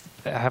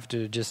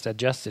just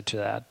adjust it to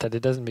that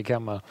it doesn't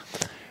become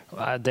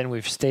then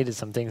we've stated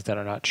some things that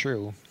are not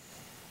true.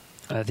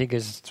 I think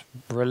his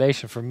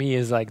relation for me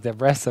is like the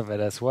rest of it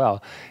as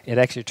well. It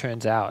actually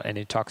turns out, and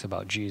it talks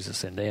about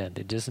Jesus in the end.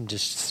 It doesn't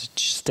just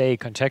stay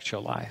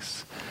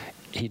contextualized.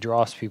 He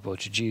draws people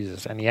to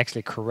Jesus, and he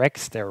actually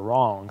corrects their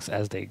wrongs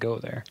as they go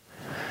there.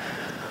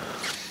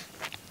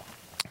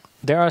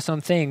 There are some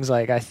things,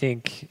 like I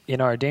think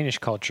in our Danish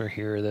culture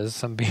here, there's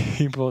some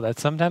people that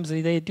sometimes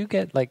they do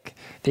get, like,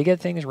 they get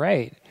things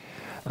right.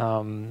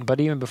 But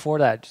even before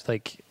that,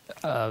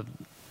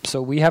 so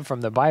we have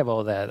from the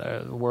Bible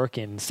that work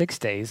in 6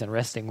 days and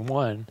resting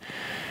one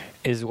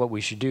is what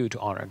we should do to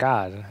honor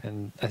God.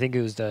 And I think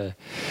it was the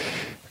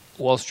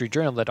Wall Street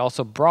Journal that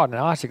also brought an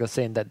article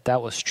saying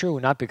that was true,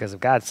 not because of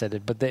God said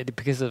it, but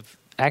because of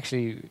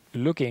actually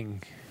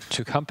looking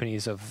to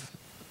companies of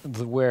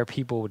where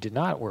people did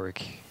not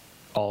work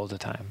all the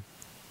time.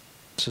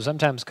 So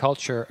sometimes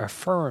culture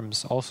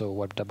affirms also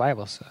what the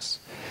Bible says.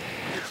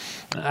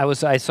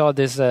 I saw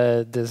this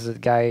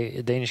guy,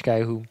 a Danish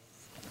guy, who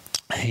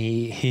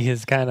he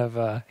is kind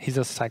of he's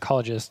a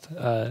psychologist,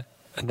 a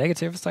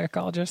negative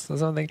psychologist or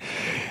something,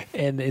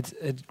 and it's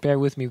bear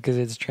with me because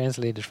it's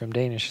translated from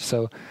Danish.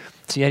 So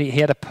he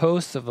had a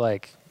post of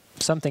like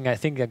something I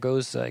think that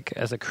goes like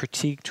as a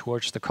critique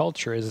towards the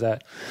culture is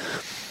that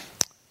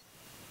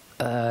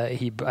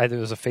either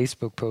was a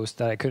Facebook post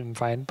that I couldn't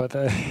find, but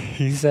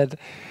he said,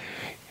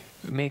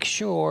 make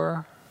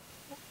sure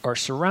or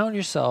surround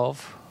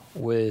yourself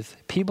with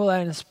people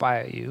that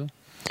inspire you,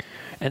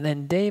 and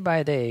then day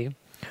by day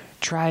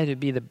try to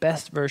be the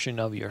best version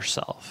of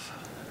yourself,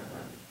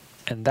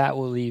 and that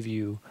will leave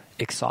you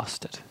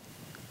exhausted.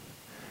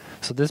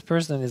 So this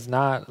person is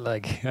not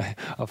like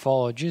a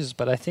follower of Jesus,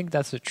 but I think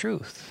that's the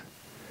truth.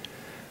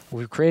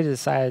 We've created a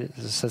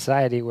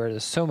society where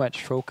there's so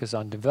much focus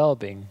on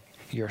developing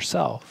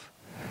yourself,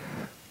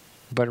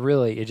 but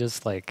really it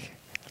just like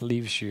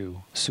leaves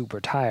you super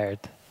tired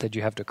that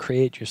you have to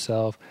create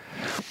yourself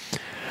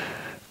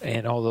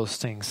and all those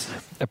things.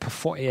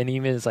 And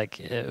even it's like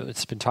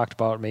it's been talked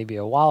about maybe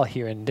a while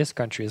here in this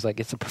country, is like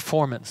it's a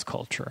performance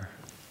culture,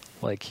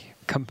 like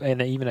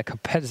and even a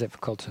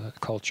competitive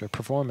culture,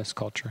 performance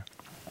culture.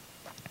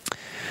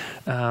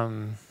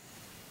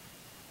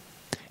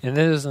 And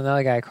there's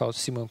another guy called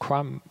Simon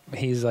Kvam.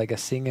 He's like a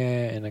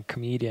singer and a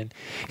comedian.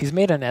 He's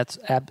made an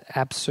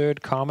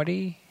absurd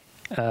comedy.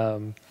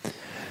 So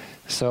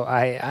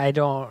I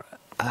don't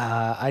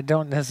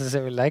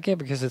necessarily like it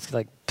because it's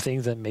like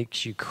things that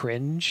makes you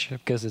cringe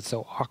because it's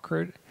so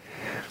awkward.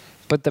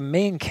 But the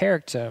main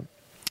character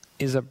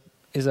is a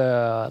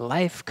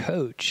life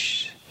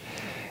coach,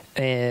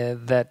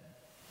 that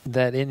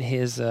in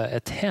his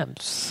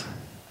attempts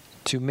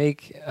to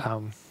make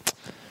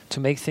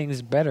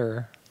things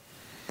better,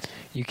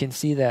 you can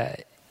see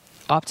that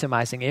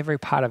optimizing every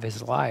part of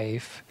his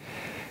life,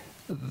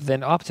 then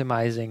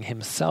optimizing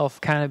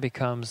himself kind of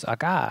becomes a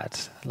god.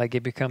 Like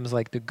it becomes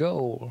like the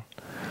goal.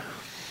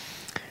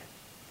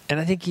 And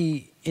I think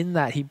he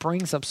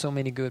brings up so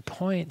many good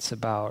points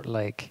about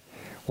like,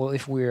 well,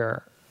 if we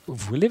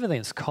live in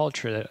this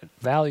culture that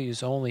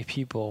values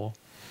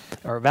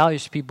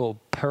people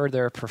per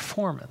their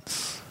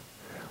performance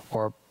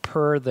or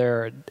per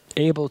their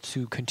able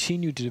to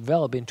continue to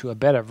develop into a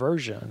better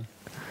version,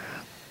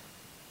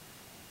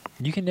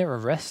 you can never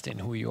rest in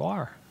who you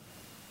are.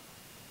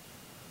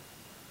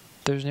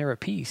 There's never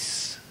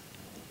peace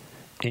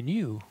in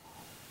you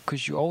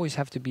because you always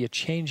have to be a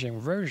changing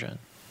version.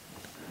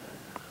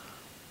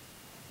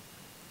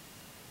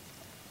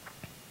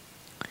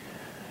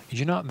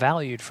 You're not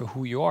valued for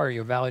who you are.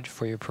 You're valued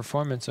for your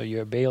performance or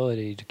your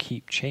ability to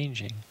keep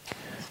changing,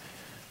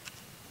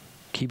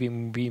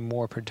 being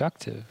more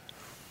productive.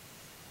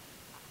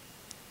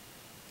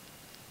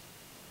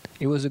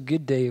 It was a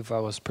good day if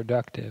I was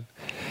productive.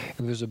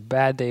 It was a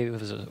bad day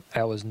if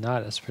I was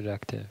not as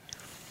productive.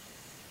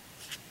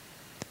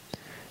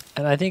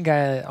 And I think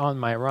on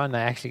my run,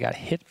 I actually got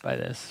hit by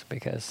this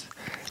because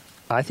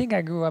I think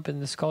I grew up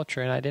in this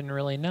culture and I didn't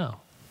really know.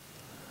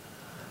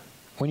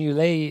 When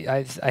you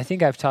I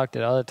think I've talked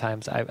at other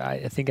times,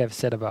 I think I've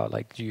said about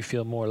like, do you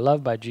feel more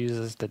loved by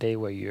Jesus the day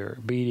where you're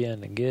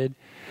obedient and good?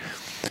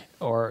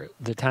 Or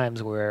the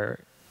times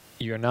where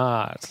you're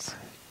not?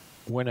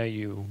 When are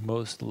you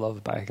most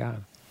loved by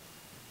God?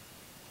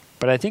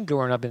 But I think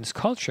growing up in this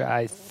culture,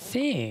 I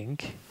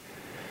think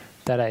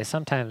that I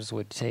sometimes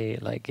would say,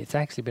 like, it's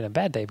actually been a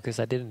bad day because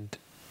I didn't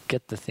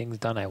get the things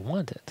done I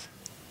wanted.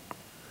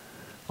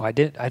 Or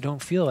I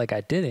don't feel like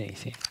I did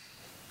anything.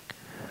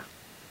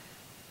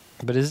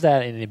 But is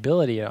that an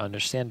ability to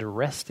understand to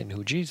rest in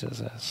who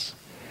Jesus is?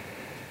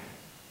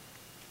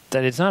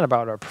 That it's not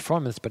about our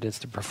performance, but it's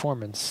the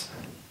performance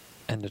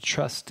and the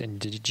trust in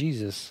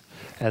Jesus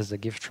as the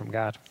gift from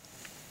God.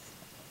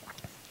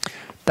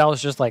 That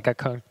was just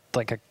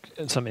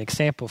some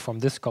example from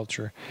this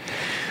culture.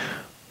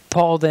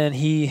 Paul then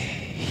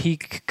he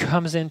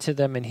comes into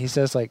them and he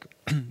says like,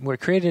 we're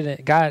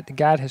created.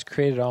 God has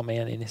created all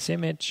man in His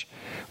image.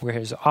 We're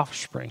His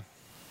offspring.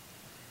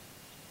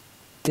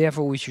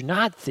 Therefore, we should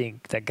not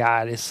think that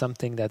God is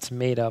something that's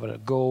made out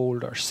of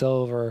gold or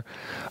silver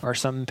or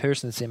some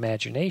person's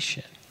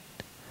imagination.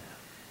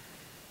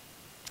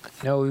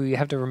 No, we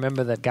have to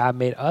remember that God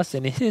made us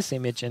in His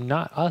image and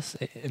not us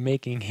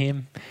making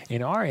Him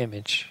in our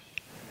image.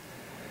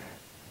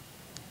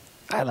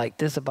 I like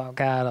this about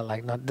God. I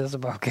like not this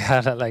about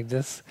God. I like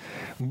this.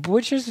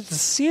 Which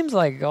seems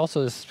like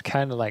also is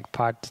kind of like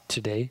part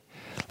today.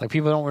 Like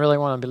people don't really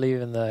want to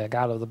believe in the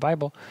God of the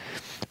Bible,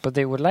 but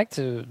they would like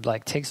to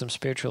like take some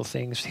spiritual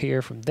things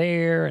here from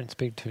there and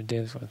speak to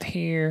things from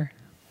here.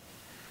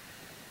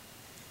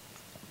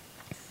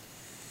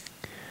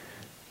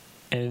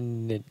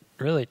 And it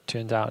really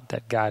turns out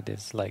that God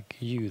is like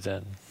you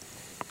then.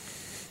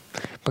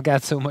 But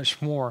God's so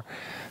much more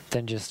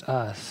than just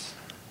us.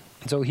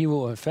 And so He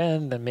will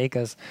offend and make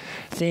us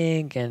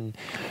think and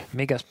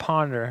make us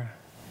ponder.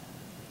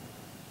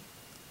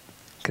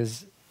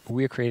 Because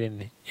we're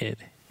creating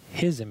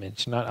His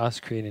image, not us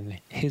creating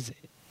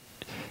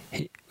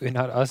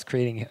not us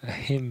creating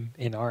Him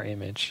in our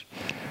image.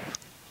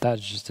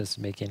 That's just us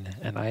making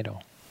an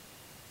idol.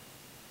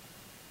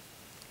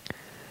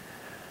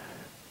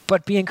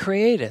 But being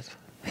creative,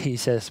 he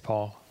says,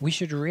 Paul, we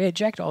should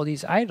reject all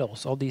these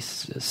idols, all these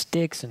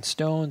sticks and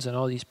stones and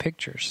all these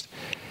pictures.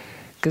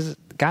 Because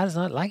God is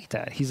not like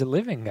that. He's a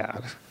living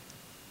God,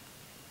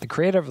 the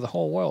creator of the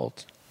whole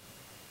world.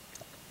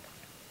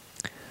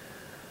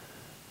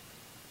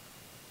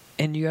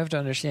 And you have to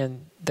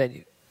understand that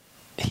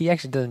He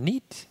actually doesn't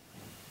need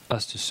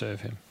us to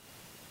serve Him.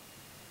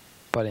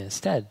 But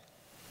instead,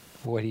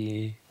 what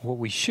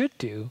we should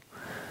do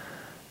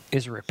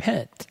is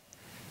repent.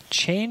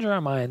 Change our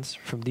minds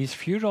from these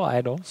futile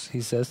idols, he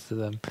says to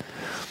them,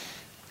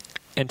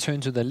 and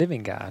turn to the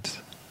living God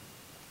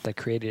that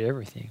created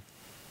everything.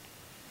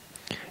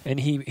 And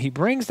he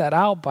brings that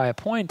out by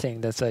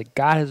pointing that's like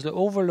God has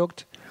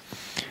overlooked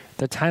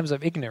the times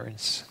of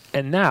ignorance.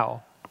 And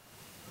now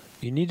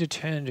you need to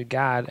turn to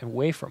God and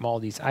away from all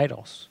these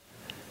idols.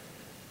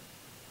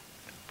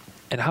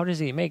 And how does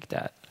He make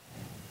that?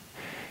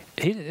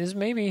 It is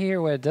maybe here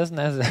where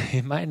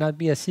it might not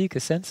be as seeker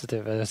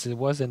sensitive as it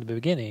was in the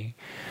beginning.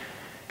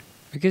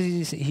 Because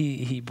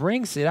he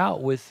brings it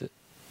out with,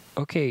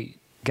 okay,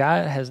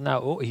 God has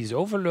now, He's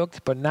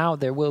overlooked, but now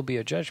there will be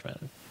a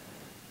judgment.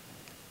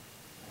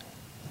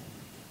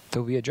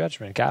 There will be a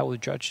judgment. God will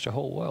judge the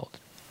whole world.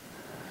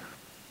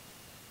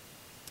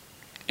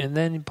 And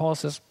then Paul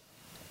says,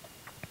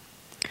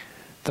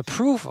 the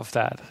proof of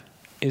that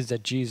is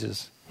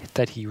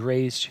that He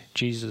raised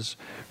Jesus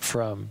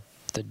from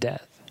the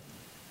dead.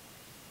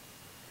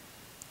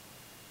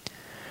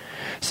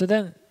 So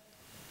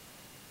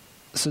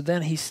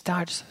then he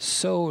starts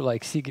so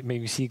like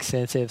seek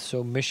sensitive,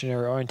 so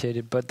missionary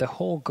oriented, but the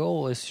whole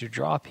goal is to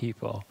draw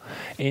people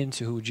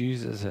into who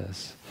Jesus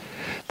is.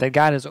 That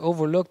God has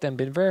overlooked and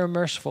been very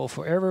merciful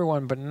for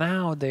everyone, but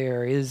now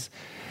there is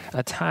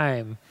a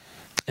time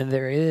and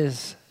there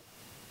is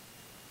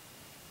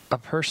a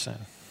person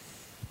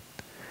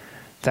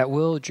that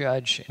will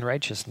judge in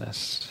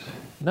righteousness.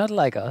 Not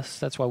like us.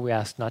 That's why we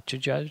ask not to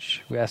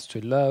judge. We ask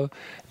to love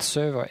and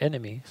serve our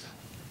enemies.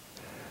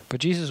 But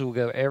Jesus will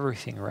get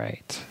everything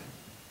right.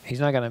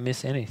 He's not going to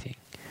miss anything.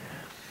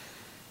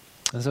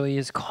 And so he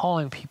is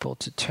calling people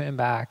to turn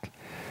back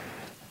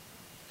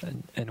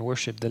and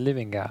worship the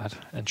living God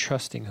and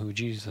trusting who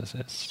Jesus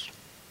is.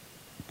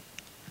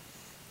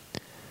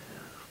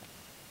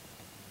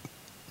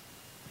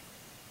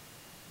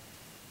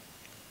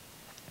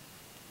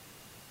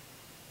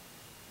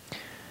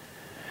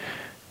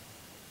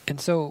 And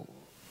so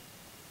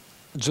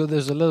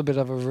there's a little bit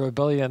of a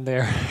rebellion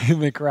there in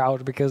the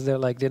crowd, because they're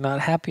not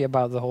happy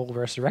about the whole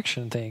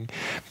resurrection thing,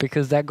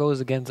 because that goes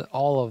against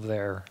all of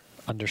their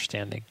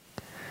understanding.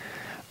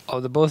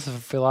 The Both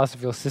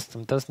philosophical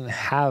system doesn't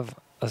have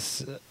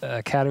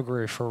a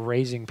category for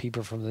raising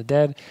people from the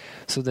dead.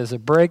 So there's a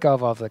break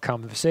off of the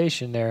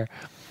conversation there,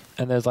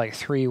 and there's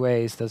three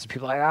ways. There's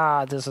people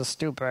this is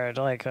stupid,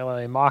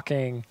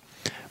 mocking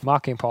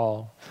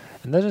Paul.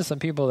 And then there's some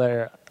people that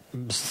are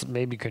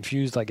maybe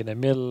confused, in the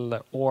middle,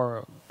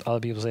 or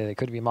other people say they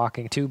could be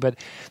mocking too, but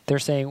they're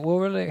saying, well,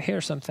 we'll hear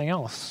something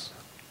else.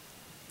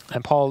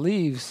 And Paul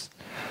leaves.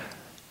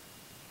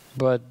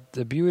 But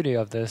the beauty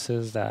of this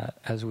is that,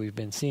 as we've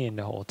been seeing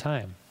the whole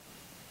time,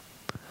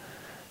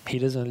 he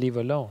doesn't leave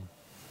alone.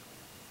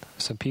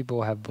 Some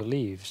people have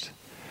believed.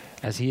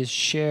 As he has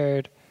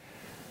shared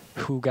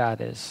who God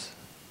is,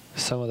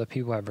 some of the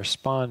people have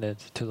responded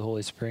to the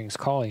Holy Spirit's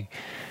calling,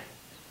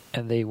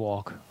 and they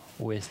walk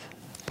with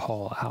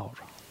Paul out.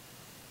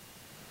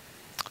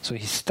 So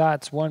he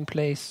starts one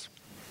place,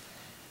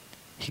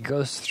 he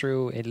goes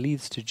through, it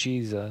leads to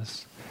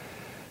Jesus,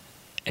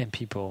 and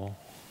people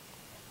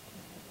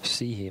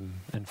see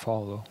him and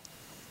follow.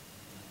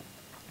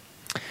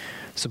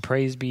 So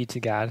praise be to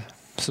God.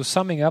 So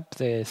summing up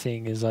the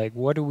thing is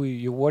what do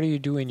you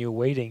do in your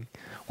waiting?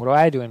 What do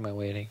I do in my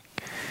waiting?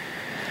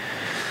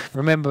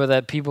 Remember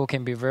that people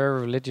can be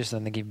very religious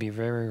and they can be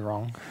very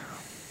wrong.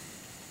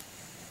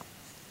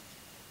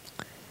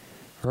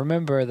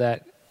 Remember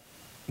that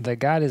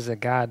God is a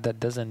God that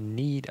doesn't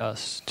need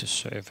us to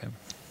serve him.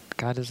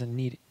 God doesn't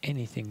need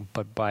anything,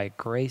 but by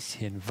grace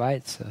he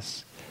invites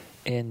us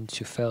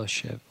into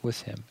fellowship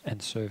with him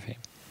and serve him,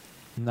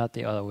 not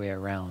the other way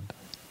around.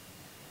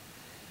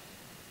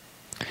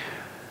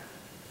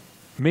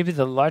 Maybe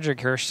the larger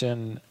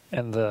Christian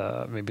and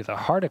maybe the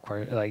harder,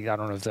 I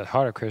don't know if the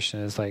harder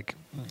Christian is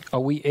are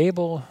we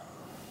able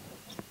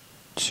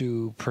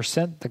to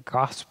present the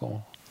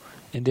gospel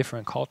in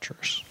different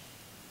cultures?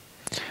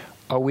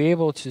 Are we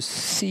able to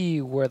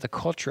see where the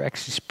culture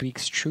actually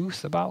speaks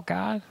truth about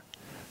God,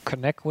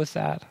 connect with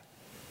that,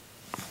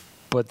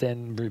 but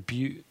then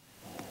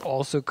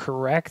also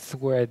correct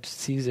where it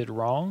sees it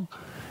wrong,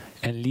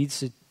 and lead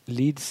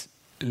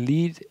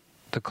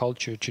the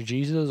culture to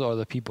Jesus, or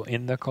the people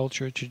in the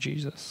culture to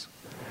Jesus?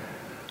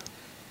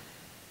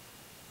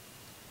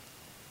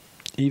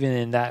 Even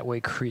in that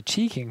way,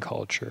 critiquing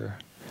culture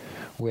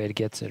where it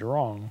gets it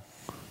wrong,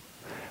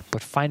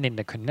 but finding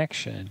the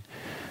connection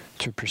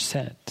to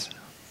present.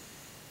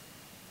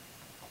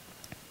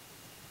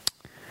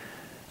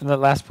 And the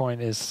last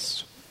point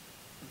is,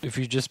 if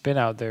you've just been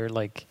out there,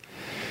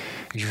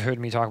 you've heard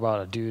me talk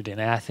about a dude in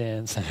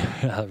Athens,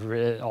 and I've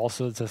read all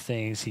sorts of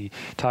things. He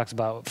talks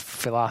about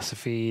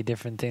philosophy,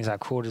 different things. I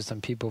quoted some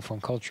people from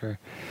culture.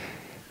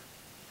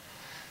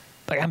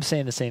 I'm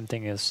saying the same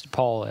thing as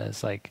Paul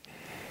is.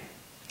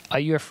 Are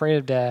you afraid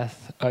of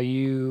death? Are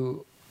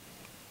you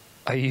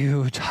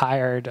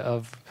tired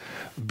of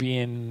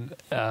being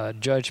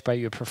judged by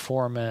your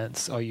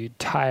performance? Are you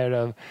tired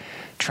of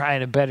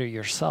trying to better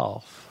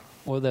yourself?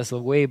 Well, there's a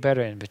way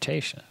better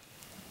invitation.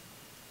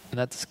 And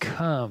that's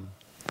come.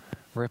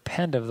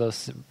 Repent of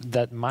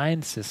that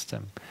mind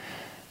system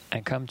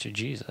and come to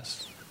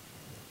Jesus.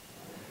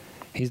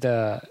 He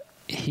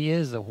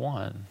is the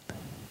one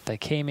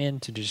that came in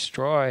to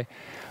destroy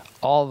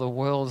all the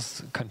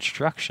world's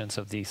constructions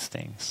of these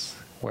things,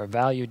 where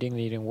value,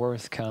 dignity, and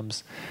worth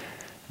comes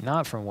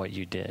not from what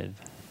you did,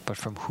 but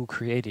from who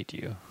created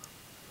you.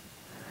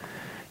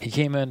 He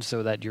came in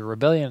so that your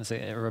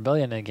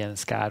rebellion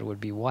against God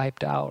would be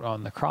wiped out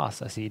on the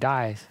cross as he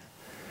dies,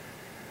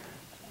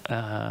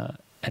 and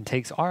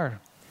takes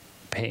our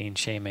pain,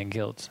 shame, and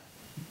guilt,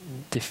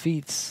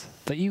 defeats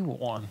the evil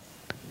one.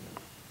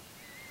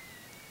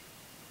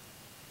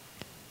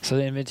 So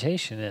the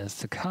invitation is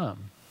to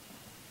come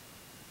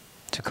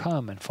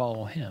and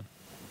follow him.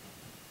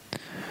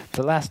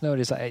 The last note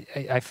is,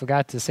 I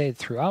forgot to say it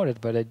throughout it,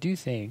 but I do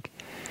think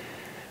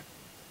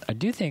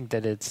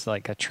that it's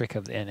a trick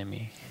of the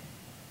enemy.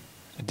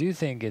 I do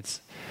think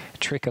it's a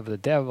trick of the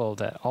devil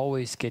that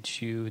always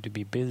gets you to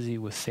be busy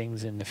with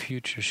things in the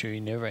future, so you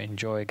never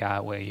enjoy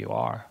God where you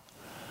are.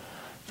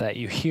 That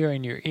you hear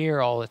in your ear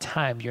all the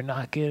time, you're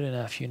not good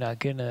enough,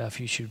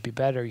 you should be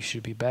better, you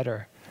should be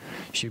better.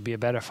 You should be a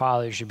better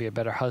father, you should be a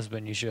better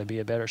husband, you should be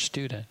a better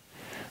student.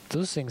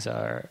 Those things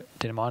are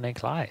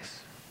demonic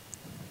lies.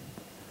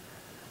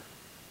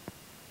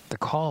 The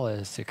call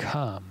is to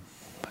come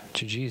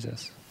to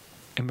Jesus.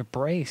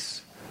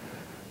 Embrace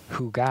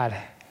who God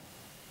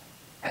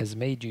has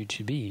made you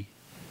to be.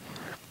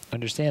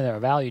 Understand that our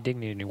value,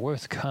 dignity, and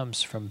worth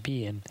comes from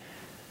being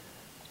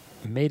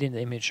made in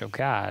the image of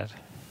God,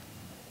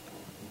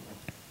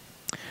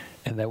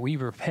 and that we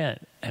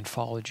repent and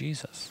follow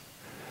Jesus.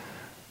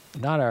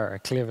 Not our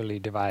cleverly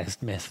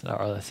devised myth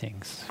or other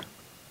things,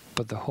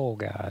 but the whole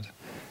God,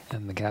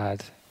 and the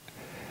God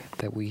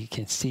that we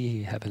can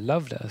see have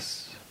loved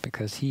us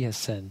because he has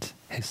sent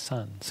his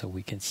son so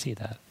we can see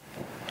that.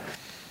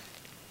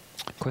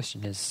 The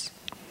question is,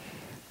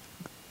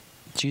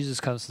 Jesus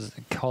calls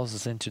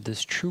us into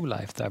this true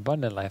life, the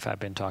abundant life I've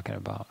been talking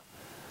about.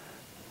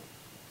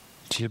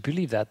 Do you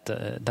believe that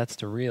that's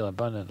the real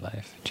abundant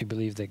life? Do you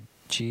believe that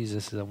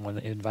Jesus is the one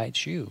that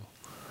invites you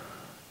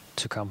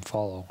to come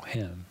follow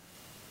him?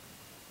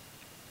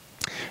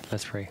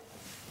 Let's pray.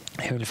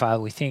 Heavenly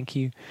Father, we thank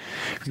you.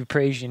 We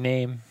praise your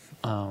name.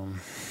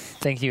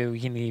 Thank you we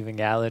can even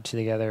gather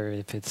together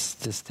if it's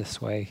just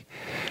this way.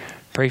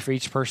 Pray for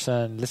each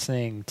person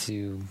listening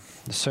to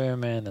the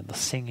sermon and the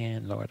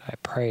singing. Lord, I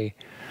pray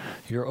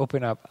you'll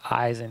open up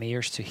eyes and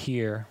ears to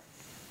hear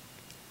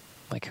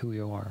like who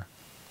you are,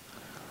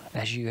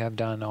 as you have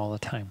done all the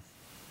time.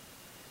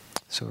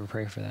 So we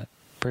pray for that.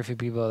 Pray for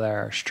people that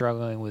are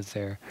struggling with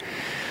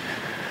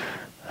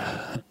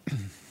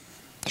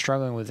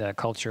that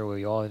culture where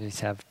we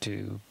always have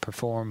to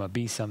perform or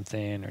be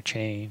something or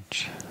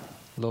change.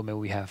 Lord, may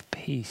we have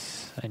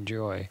peace and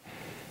joy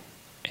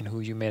in who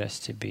you made us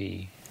to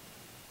be.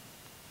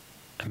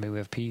 And may we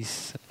have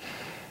peace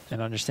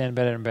and understand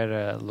better and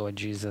better, Lord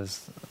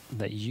Jesus,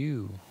 that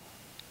you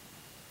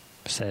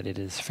said it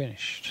is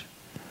finished.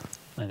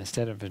 And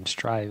instead of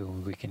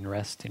striving, we can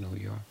rest in who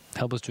you are.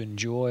 Help us to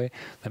enjoy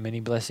the many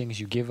blessings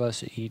you give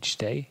us each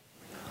day.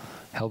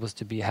 Help us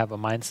to have a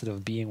mindset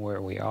of being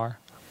where we are.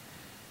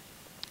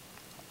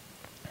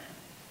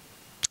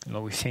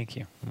 Lord, we thank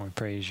you and we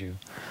praise you.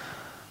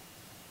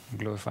 We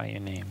glorify your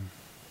name.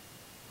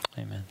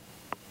 Amen.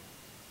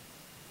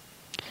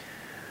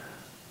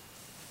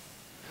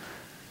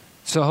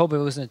 So I hope it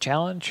was a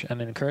challenge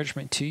and an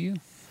encouragement to you.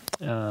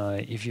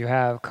 If you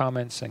have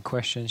comments and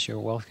questions, you're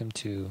welcome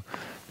to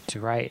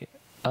write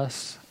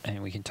us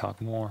and we can talk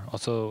more.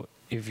 Also,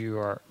 if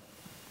you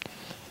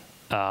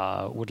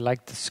would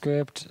like the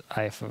script,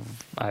 I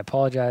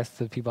apologize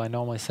to the people I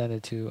normally send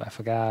it to. I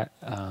forgot.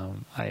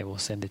 I will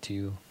send it to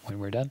you when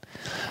we're done.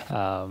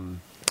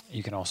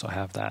 You can also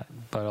have that,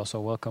 but also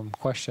welcome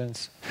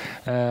questions.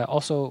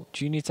 Also,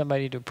 do you need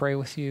somebody to pray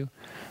with you?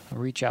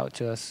 Reach out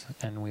to us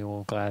and we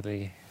will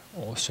gladly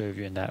serve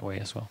you in that way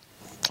as well.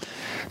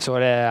 So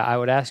I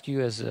would ask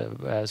you, as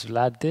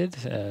Vlad did,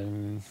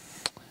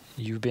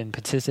 you've been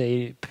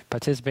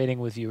participating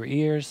with your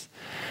ears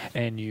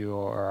and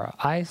your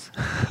eyes,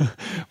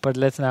 but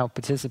let's now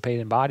participate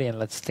in body, and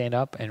let's stand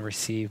up and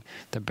receive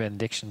the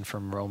benediction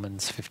from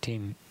Romans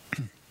 15.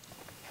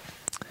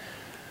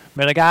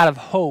 May the God of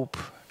hope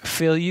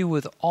fill you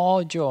with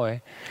all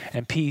joy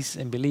and peace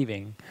in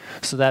believing,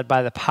 so that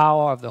by the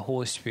power of the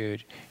Holy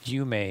Spirit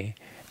you may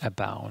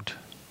abound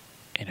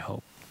in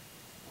hope.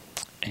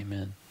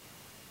 Amen.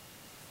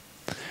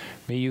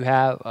 May you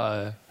have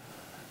a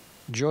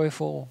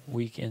joyful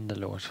week in the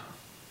Lord.